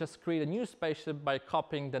here we just create a new spaceship by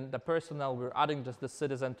copying the personnel. We're adding just the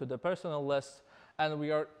citizen to the personnel list, and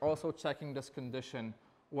we are also checking this condition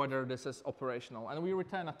whether this is operational, and we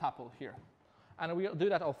return a tuple here, and we do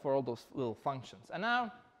that for all those little functions. And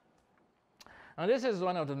now this is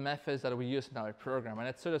one of the methods that we use in our program, and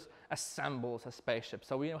it sort of assembles a spaceship.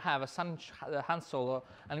 So we have a Han Solo,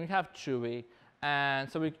 and we have Chewie, and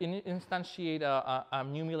so we instantiate a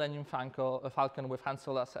new Millennium Falcon with Han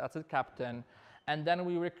Solo as a captain, and then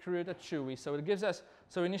we recruit a Chewie. So it gives us,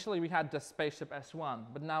 so initially we had the spaceship S1,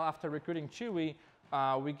 but now after recruiting Chewie,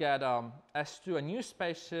 we get S2, a new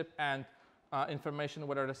spaceship, and information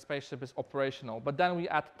whether the spaceship is operational. But then we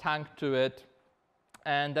add tank to it,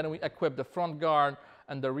 and then we equip the front guard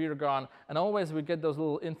and the rear guard, and always we get those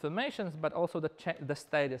little informations, but also the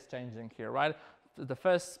state is changing here, right? The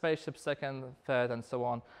first spaceship, second, third, and so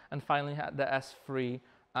on, and finally the S3,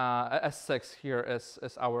 S6 here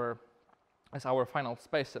is our final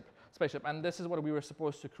spaceship. And this is what we were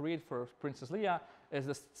supposed to create for Princess Leia, is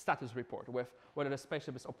the status report with whether the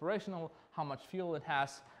spaceship is operational, how much fuel it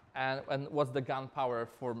has, and what's the gun power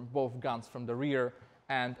for both guns from the rear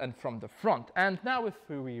and from the front. And now if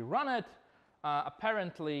we run it,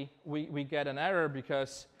 apparently we get an error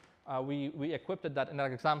because we equipped that, in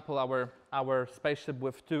that example, our spaceship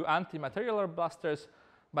with two antimaterial blasters,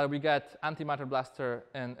 but we get antimatter blaster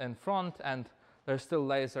in front, and there's still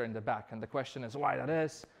laser in the back. And the question is why that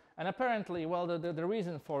is. And apparently, well, the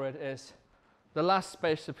reason for it is the last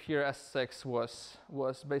spaceship here, S6,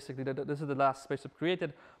 was basically, this is the last spaceship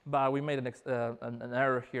created, but we made an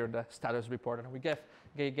error here, the status report, and we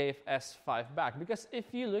gave S5 back. Because if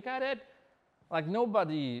you look at it, like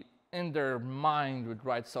nobody in their mind would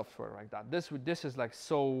write software like that. This is like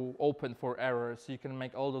so open for errors. You can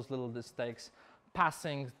make all those little mistakes,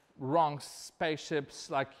 passing wrong spaceships.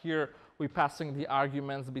 Like here, we're passing the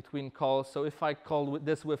arguments between calls. So if I call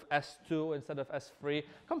this with S2 instead of S3,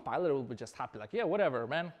 compiler will be just happy, like, yeah, whatever,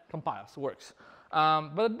 man, compiles, works.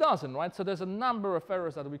 But it doesn't, right? So there's a number of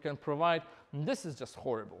errors that we can provide, and this is just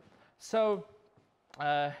horrible. So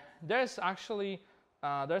there's actually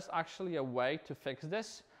a way to fix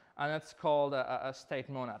this, and it's called a state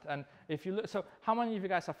monad. And if you look, so how many of you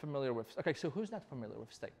guys are familiar with? Okay, so who's not familiar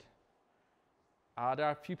with state? There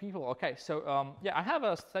are a few people. Okay, so yeah, I have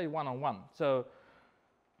a state one-on-one. So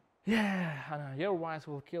yeah, I know, your wives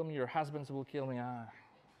will kill me, your husbands will kill me.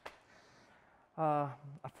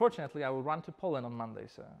 Unfortunately, I will run to Poland on Monday.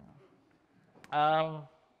 So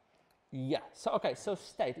yeah. So okay. So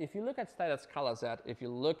state. If you look at state at Scala Z, if you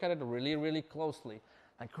look at it really, really closely,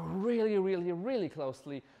 like really, really, really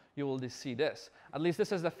closely, you will see this. At least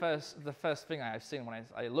this is the first thing I've seen when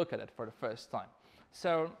I look at it for the first time.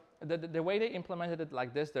 So the way they implemented it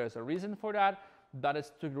like this, there's a reason for that. That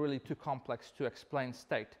is really too complex to explain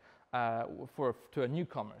state to a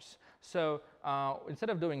newcomers. So instead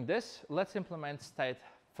of doing this, let's implement state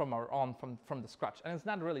from our own, from the scratch. And it's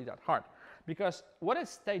not really that hard, because what is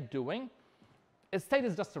state doing? State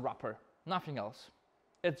is just a wrapper, nothing else.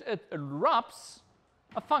 It wraps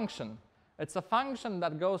a function. It's a function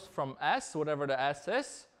that goes from S, whatever the S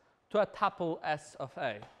is, to a tuple S of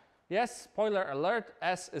A. Yes, spoiler alert,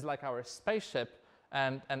 S is like our spaceship,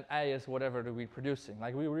 and A is whatever we're producing.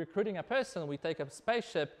 Like we're recruiting a person, we take a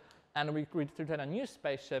spaceship, and we return a new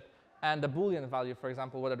spaceship, and the Boolean value, for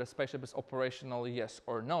example, whether the spaceship is operational, yes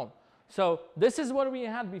or no. So this is what we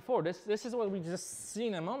had before. This is what we just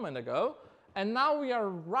seen a moment ago, and now we are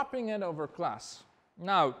wrapping it over class.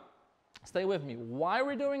 Now, stay with me. Why are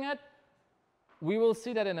we doing it? We will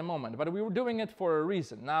see that in a moment, but we were doing it for a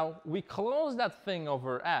reason. Now, we close that thing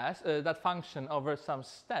over that function over some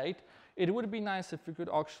state. It would be nice if we could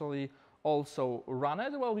actually also run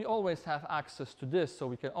it. Well, we always have access to this, so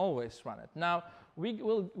we can always run it. Now, we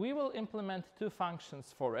will implement two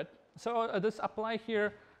functions for it. So this apply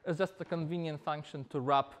here is just a convenient function to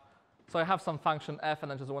wrap. So I have some function f,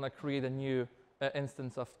 and I just want to create a new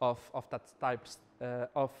instance of that type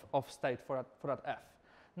of state for that f.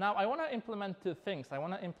 Now, I want to implement two things. I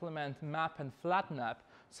want to implement map and flat map,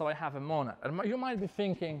 so I have a monad. And you might be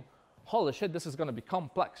thinking, holy shit, this is going to be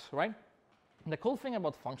complex, right? The cool thing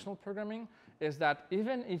about functional programming is that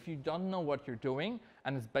even if you don't know what you're doing,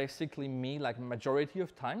 and it's basically me like majority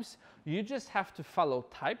of times, you just have to follow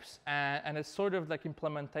types, and it's sort of like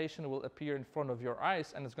implementation will appear in front of your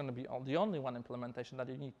eyes, and it's going to be the only one implementation that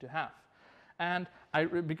you need to have. And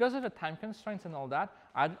because of the time constraints and all that,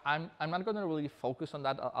 I'm not going to really focus on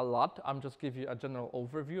that a lot. I'm just give you a general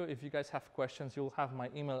overview. If you guys have questions, you'll have my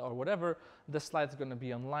email or whatever. The slide's going to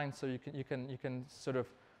be online, so you can sort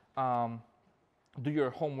of do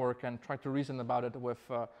your homework and try to reason about it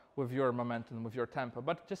with your momentum, with your tempo.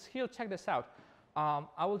 But just here, check this out.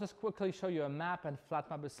 I will just quickly show you a map, and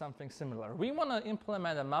flat map is something similar. We want to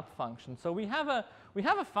implement a map function. So we have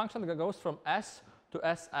a function that goes from S to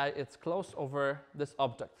SA. It's closed over this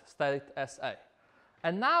object, state SA.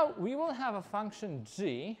 And now we will have a function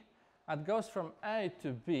G that goes from A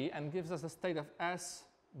to B and gives us a state of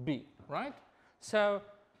SB, right? So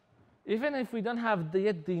even if we don't have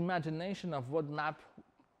yet the imagination of what map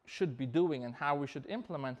should be doing and how we should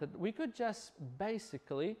implement it, we could just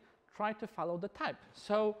basically try to follow the type.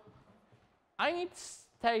 So I need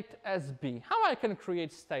state SB. How I can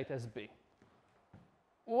create state SB?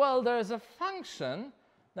 Well, there's a function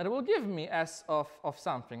that will give me S of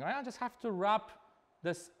something, right? I just have to wrap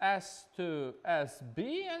this S to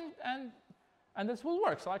SB, and this will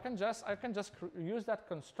work. So I can just use that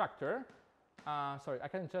constructor. I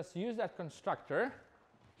can just use that constructor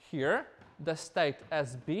here, the state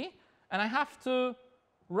SB, and I have to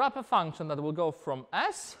wrap a function that will go from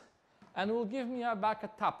S and will give me back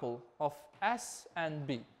a tuple of S and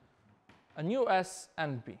B. A new S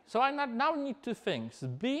and B. So I now need two things,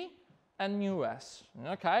 B and new S.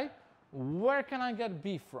 Okay, where can I get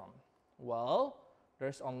B from? Well,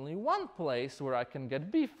 there's only one place where I can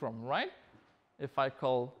get B from, right? If I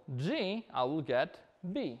call G, I will get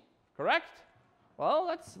B, correct?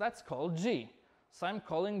 Well, let's call G. So I'm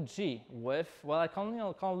calling G with, well, I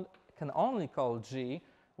can only call G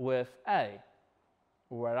with A,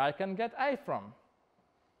 where I can get A from.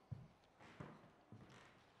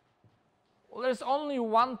 Well, there's only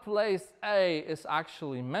one place A is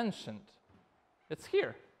actually mentioned. It's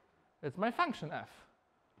here. It's my function f.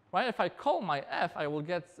 Right? If I call my f, I will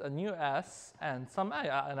get a new s and some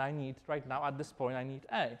a. And I need, right now, at this point, I need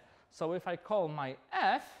a. So if I call my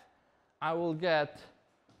f, I will get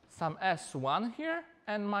some s1 here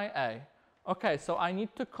and my a. OK, so I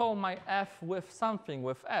need to call my f with something,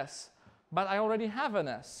 with s. But I already have an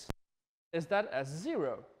s. Is that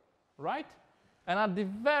s0, right? And at the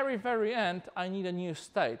very, very end, I need a new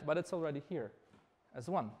state, but it's already here as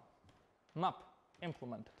one. Map,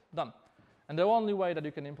 implemented, done. And the only way that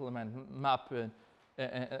you can implement map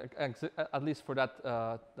at least for that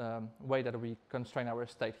way that we constrain our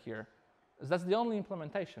state here. That's the only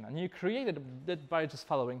implementation, and you created it by just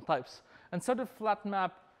following types. And so the flat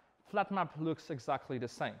map looks exactly the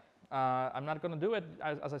same. I'm not going to do it,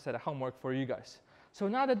 as I said, a homework for you guys. So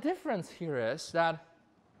now the difference here is that,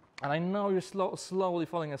 and I know you're slowly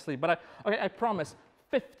falling asleep, but I promise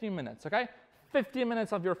 15 minutes, okay? 15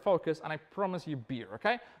 minutes of your focus, and I promise you beer,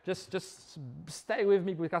 okay? Just stay with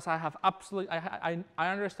me, because I have absolutely, I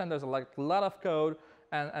understand there's a lot of code,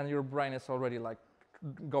 and your brain is already like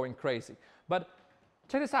going crazy. But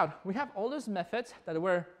check this out. We have all those methods that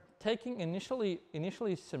were taking initially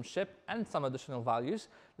some ship and some additional values.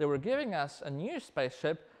 They were giving us a new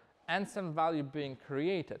spaceship and some value being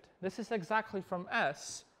created. This is exactly from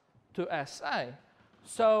S to SA.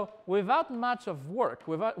 So without much of work,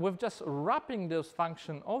 with just wrapping those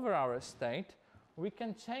functions over our state, we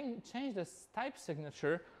can change this type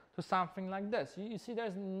signature to something like this. You see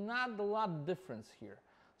there's not a lot of difference here.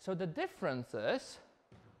 So the difference is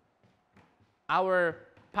our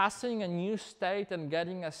passing a new state and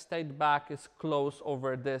getting a state back is close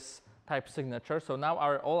over this type signature. So now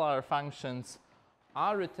all our functions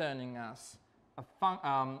are returning us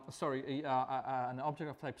an object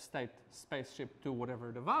of type state spaceship to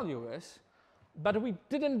whatever the value is. But we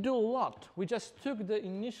didn't do a lot. We just took the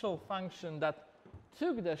initial function that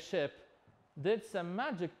took the ship, did some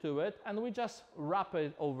magic to it, and we just wrap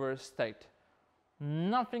it over state.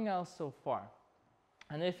 Nothing else so far.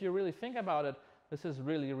 And if you really think about it, this is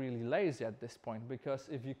really, really lazy at this point, because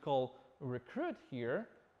if you call recruit here,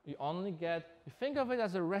 you think of it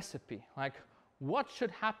as a recipe. Like, what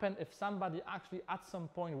should happen if somebody actually at some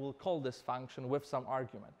point will call this function with some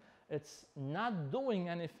argument? It's not doing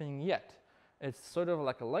anything yet. It's sort of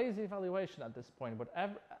like a lazy evaluation at this point, but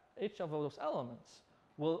each of those elements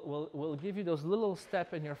will give you those little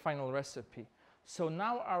steps in your final recipe. So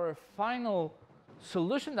now our final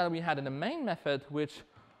solution that we had in the main method, which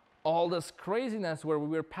all this craziness where we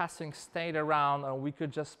were passing state around, and we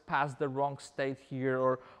could just pass the wrong state here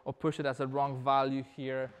or push it as a wrong value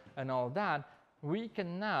here and all that, we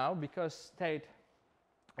can now, because state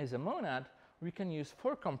is a monad, we can use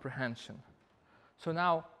for comprehension. So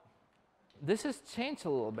now this has changed a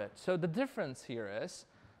little bit. So the difference here is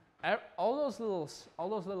all those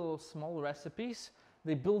little small recipes,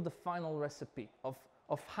 they build the final recipe of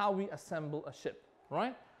how we assemble a ship,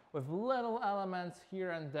 right? With little elements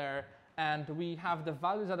here and there, and we have the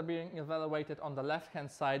values that are being evaluated on the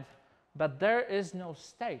left-hand side, but there is no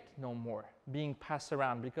state no more being passed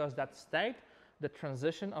around, because that state, the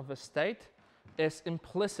transition of a state, is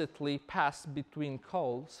implicitly passed between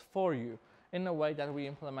calls for you in a way that we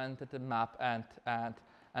implemented the map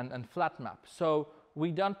and flat map. So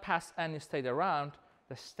we don't pass any state around,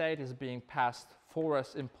 the state is being passed for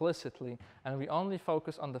us implicitly, and we only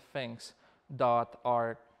focus on the things that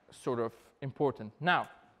are sort of important. Now,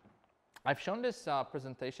 I've shown this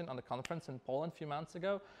presentation on the conference in Poland a few months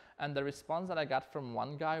ago, and the response that I got from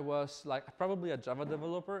one guy was like, probably a Java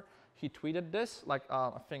developer. He tweeted this,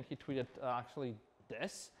 I think he tweeted actually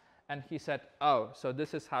this, and he said, oh, so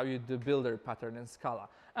this is how you do builder pattern in Scala.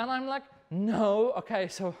 And I'm like, no, okay,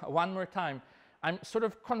 so one more time. I'm sort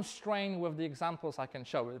of constrained with the examples I can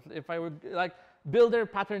show. If I would, like, builder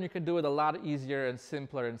pattern, you can do it a lot easier and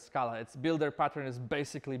simpler in Scala. Its builder pattern is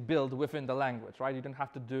basically built within the language, right? You don't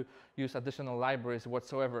have to use additional libraries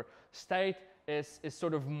whatsoever. State is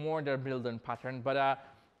sort of more the builder pattern,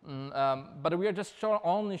 but we are just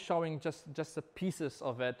only showing just the pieces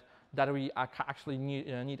of it that we actually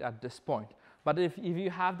need at this point. But if you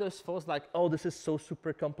have those thoughts like, oh, this is so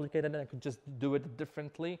super complicated and I could just do it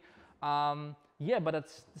differently, yeah, but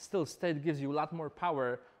it's still state gives you a lot more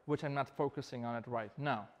power, which I'm not focusing on it right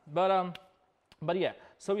now. But yeah,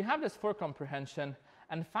 so we have this for comprehension.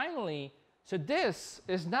 And finally, so this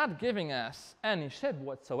is not giving us any ship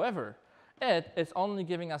whatsoever. It is only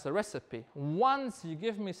giving us a recipe. Once you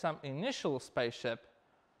give me some initial spaceship,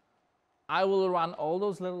 I will run all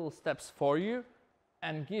those little steps for you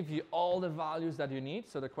and give you all the values that you need.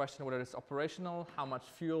 So the question whether it's operational, how much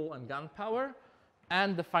fuel and gunpowder,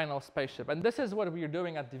 and the final spaceship. And this is what we are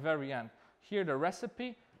doing at the very end. Here the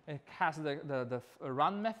recipe, it has the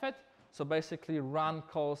run method. So basically run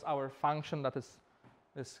calls our function that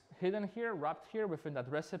is hidden here, wrapped here within that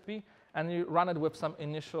recipe, and you run it with some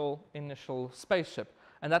initial spaceship.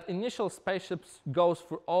 And that initial spaceship goes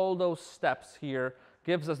through all those steps here,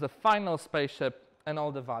 gives us the final spaceship and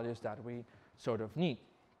all the values that we sort of need.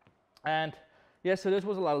 And yeah, so this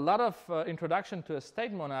was a lot of introduction to a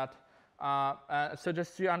state monad. So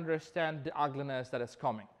just to understand the ugliness that is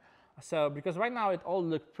coming. So because right now it all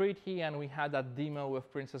looked pretty, and we had that demo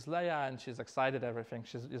with Princess Leia, and she's excited, everything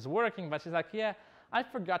is working, but she's like, yeah, I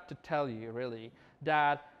forgot to tell you really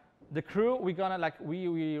that the crew, we're gonna like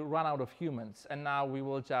we run out of humans, and now I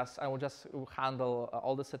will just handle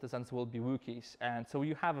all the citizens will be Wookiees, and so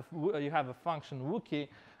you have a function Wookie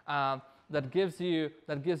that gives you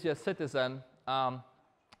a citizen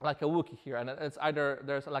like a Wookie here, and it's either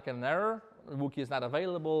there's like an error, Wookie is not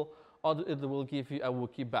available, or it will give you a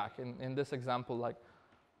Wookie back. In this example, like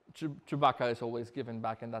Chewbacca is always given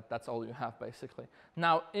back, and that's all you have basically.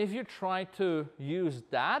 Now, if you try to use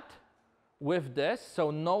that with this, so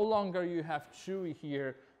no longer you have Chewie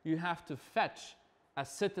here, you have to fetch a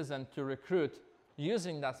citizen to recruit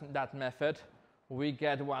using that method, we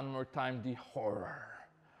get one more time the horror,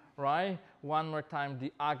 right? One more time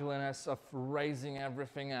the ugliness of raising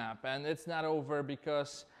everything up. And it's not over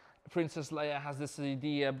because Princess Leia has this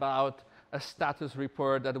idea about a status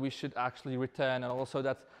report that we should actually return, and also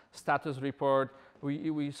that status report,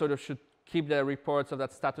 we sort of should keep the reports of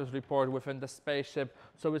that status report within the spaceship.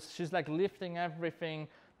 So she's like lifting everything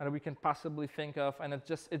that we can possibly think of, and it's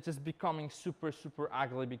just becoming super, super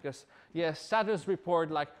ugly because, yeah, status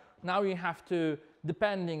report, like now you have to,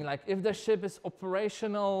 depending, like if the ship is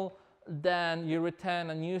operational, then you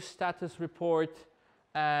return a new status report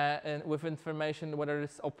and with information whether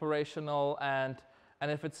it's operational, and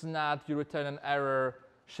if it's not, you return an error,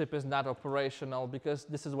 ship is not operational, because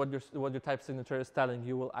this is what your type signature is telling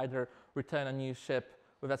you. Will either return a new ship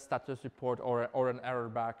with that status report or an error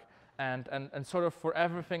back. And sort of for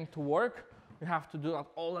everything to work, you have to do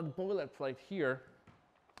all that boilerplate here,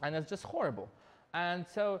 and it's just horrible. And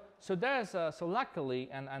so luckily,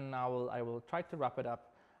 and I will try to wrap it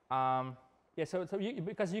up. Yeah,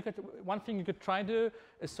 because you could, one thing you could try to do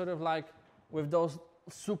is sort of like with those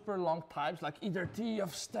super long types, like either T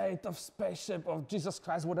of state of spaceship of Jesus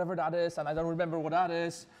Christ, whatever that is, and I don't remember what that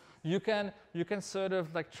is. You can sort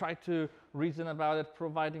of like try to reason about it,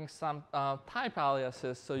 providing some type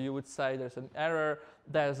aliases. So you would say there's an error,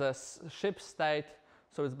 there's a ship state,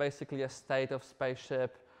 so it's basically a state of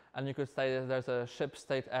spaceship, and you could say that there's a ship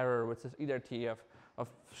state error, which is either T of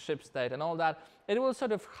ship state and all that. It will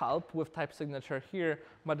sort of help with type signature here,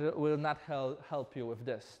 but it will not help you with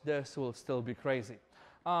this. This will still be crazy.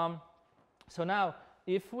 So now,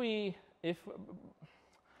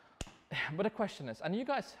 but the question is, and you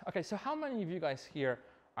guys, okay, so how many of you guys here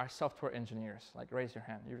are software engineers? Like, raise your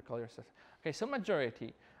hand, you call yourself. Okay, so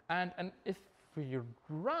majority. And if you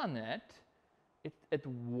run it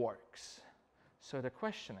works. So the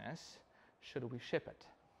question is, should we ship it?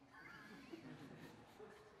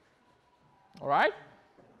 All right?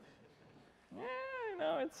 Yeah, I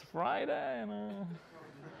know, it's Friday.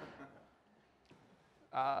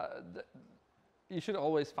 You should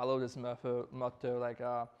always follow this motto, like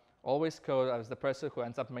always code as the person who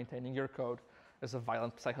ends up maintaining your code is a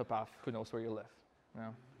violent psychopath who knows where you live. You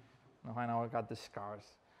know? I know I got the scars.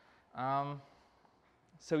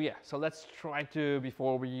 So yeah, so let's try to,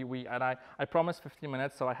 before we and I promised 15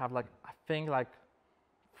 minutes, so I have like, I think like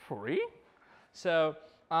 3. So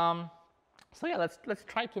yeah, let's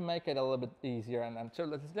try to make it a little bit easier, and so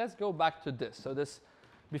let's go back to this. So this,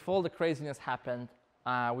 before the craziness happened,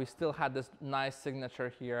 we still had this nice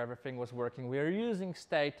signature here. Everything was working. We were using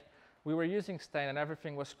state, and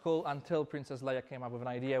everything was cool until Princess Leia came up with an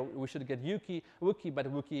idea. We should get Wookie, but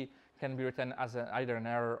Wookie can be written as either an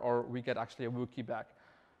error or we get actually a Wookie back.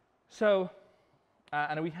 So,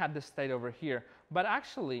 and we had this state over here. But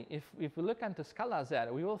actually, if we look into Scala Z,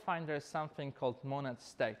 we will find there's something called monad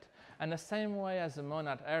state. And the same way as a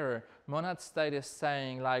monad error, monad state is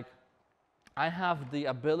saying like, I have the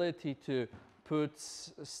ability to put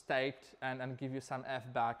state and give you some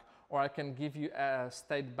f back, or I can give you a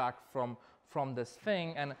state back from this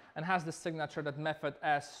thing, and has the signature that method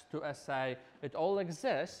s to sa, it all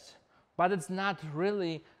exists, but it's not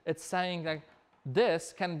really, it's saying like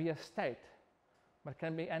this can be a state, but it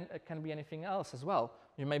can be anything else as well.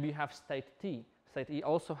 You maybe have state t. State e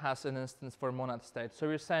also has an instance for monad state. So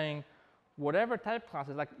you're saying whatever type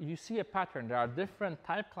classes, like you see a pattern, there are different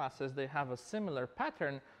type classes, they have a similar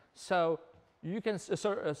pattern, so you can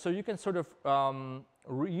sort of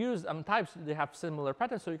reuse types, they have similar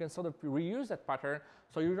patterns, so you can sort of reuse that pattern,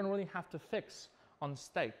 so you don't really have to fix on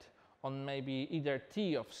state, on maybe either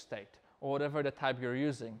t of state or whatever the type you're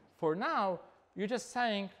using. For now, you're just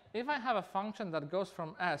saying, if I have a function that goes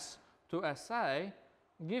from s to sa,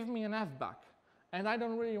 give me an f back. And I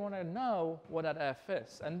don't really want to know what that f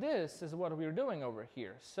is. And this is what we're doing over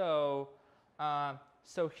here. So,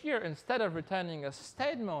 so here, instead of returning a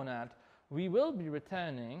state monad, we will be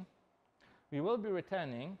returning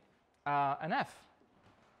an f.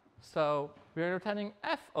 So we're returning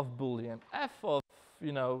f of boolean, f of,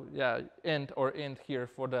 int or int here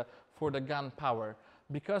for the gun power,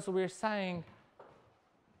 because we're saying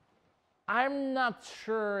I'm not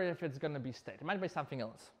sure if it's going to be state. It might be something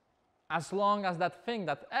else. As long as that thing,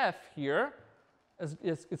 that f here,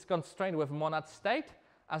 is constrained with monad state,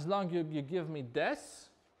 as long as you give me this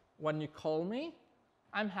when you call me,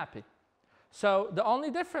 I'm happy. So the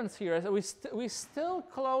only difference here is that we still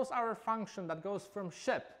close our function that goes from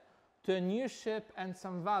ship to a new ship and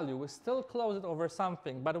some value. We still close it over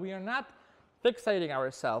something, but we are not fixating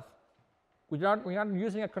ourselves. We aren't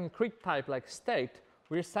using a concrete type like state.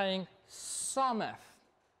 We're saying some f.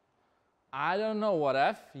 I don't know what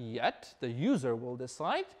f yet. The user will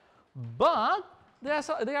decide, but they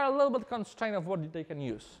are a little bit constrained of what they can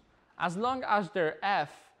use. As long as their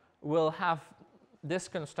f will have this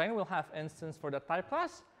constraint, will have instance for the type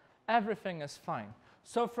class, everything is fine.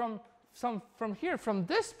 So from here, from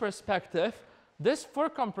this perspective, this for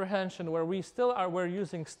comprehension where we're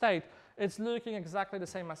using state, it's looking exactly the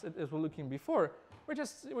same as it was looking before. We're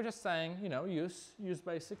just saying, use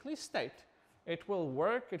basically state. It will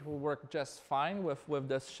work just fine with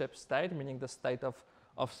this ship state, meaning the state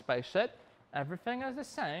of spaceship. Everything is the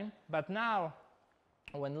same, but now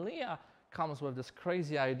when Leah comes with this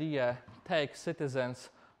crazy idea, take citizens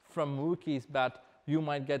from wikis, but you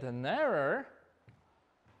might get an error,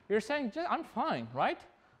 you're saying, I'm fine, right?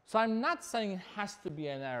 So I'm not saying it has to be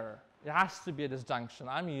an error. It has to be a disjunction.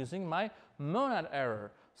 I'm using my monad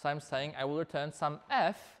error. So I'm saying I will return some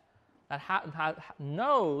f that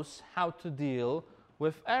knows how to deal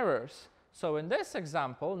with errors. So in this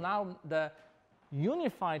example, now the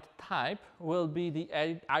unified type will be the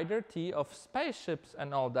either t of spaceships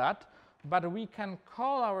and all that, but we can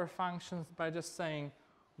call our functions by just saying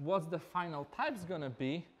what's the final type's going to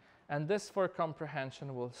be, and this for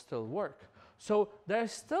comprehension will still work. So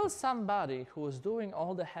there's still somebody who is doing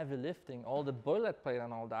all the heavy lifting, all the boilerplate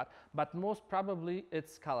and all that, but most probably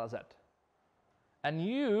it's Scala Z. And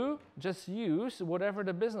you just use whatever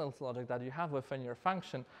the business logic that you have within your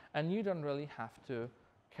function, and you don't really have to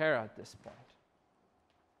care at this point.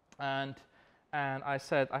 And I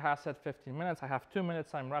have said 15 minutes. I have 2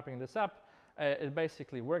 minutes. I'm wrapping this up. It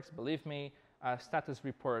basically works, believe me. Status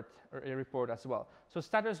report or a report as well. So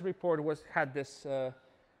status report had this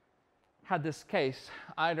case.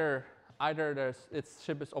 Either its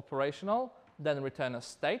ship is operational, then return a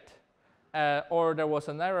state, or there was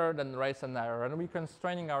an error, then raise an error. And we're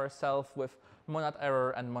constraining ourselves with monad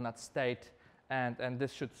error and monad state, and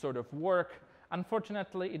this should sort of work.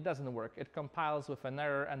 Unfortunately, it doesn't work. It compiles with an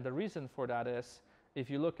error, and the reason for that is, if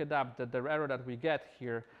you look it up, the error that we get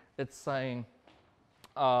here, it's saying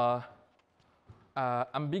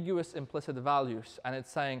ambiguous implicit values, and it's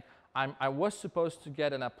saying I was supposed to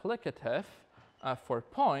get an applicative for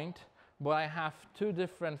point, but I have two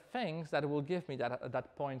different things that will give me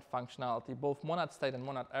that point functionality, both monad state and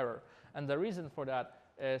monad error. And the reason for that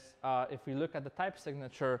is if we look at the type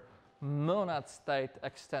signature, monad state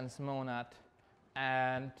extends monad,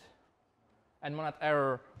 and monad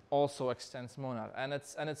error also extends monad, and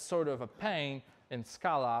it's sort of a pain in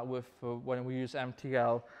Scala with when we use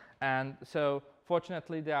MTL. And so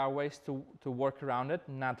fortunately there are ways to work around it.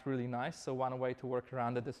 Not really nice. So one way to work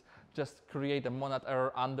around it is just create a monad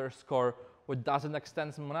error underscore which doesn't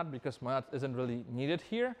extend monad, because monad isn't really needed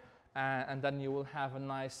here, and then you will have a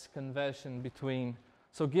nice conversion between.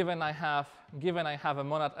 So given I have a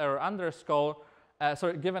monad error underscore,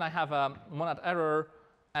 given I have a monad error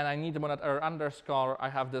and I need a monad error underscore, I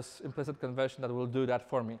have this implicit conversion that will do that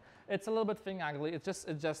for me. It's a little bit ugly. It's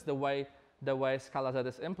just the way Scala Z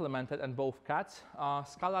is implemented, and both cats.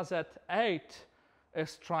 Scala Z 8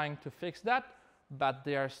 is trying to fix that, but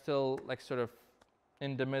they are still like sort of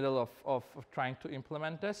in the middle of trying to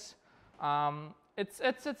implement this. It's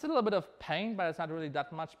a little bit of pain, but it's not really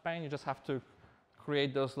that much pain. You just have to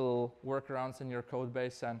create those little workarounds in your code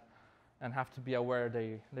base and have to be aware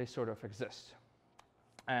they sort of exist.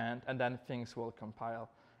 And then things will compile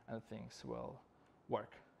and things will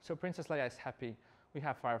work. So Princess Leia is happy. We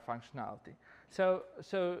have our functionality. So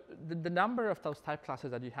the number of those type classes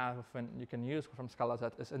that you have when you can use from Scala Z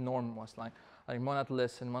is enormous, like monad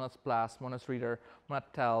listen, monads plus, monads reader, monad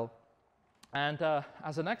tell. And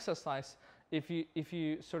as an exercise, if you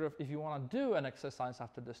want to do an exercise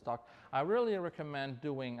after this talk, I really recommend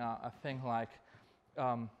doing a thing like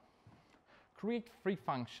create 3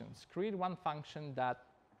 functions. Create one function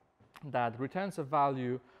that returns a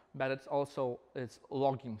value, but it's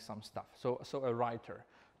logging some stuff. So a writer.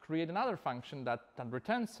 Create another function that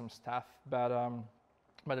returns some stuff, but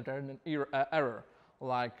return an error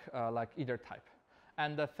like either type.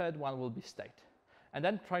 And the third one will be state. and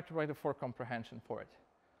then try to write a for comprehension for it.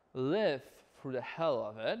 Live through the hell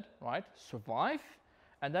of it, right? Survive,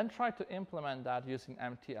 and then try to implement that using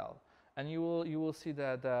MTL. And you will see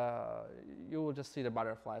you will just see the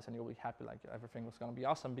butterflies, and you'll be happy, like everything was going to be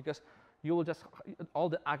awesome, because you will just, all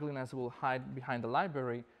the ugliness will hide behind the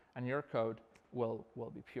library, and your code will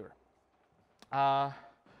be pure. So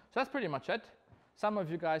that's pretty much it. Some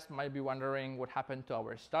of you guys might be wondering what happened to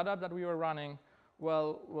our startup that we were running.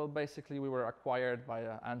 Well, basically we were acquired by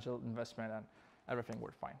an angel investment, and everything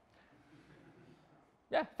went fine.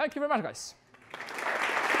 Yeah, thank you very much, guys.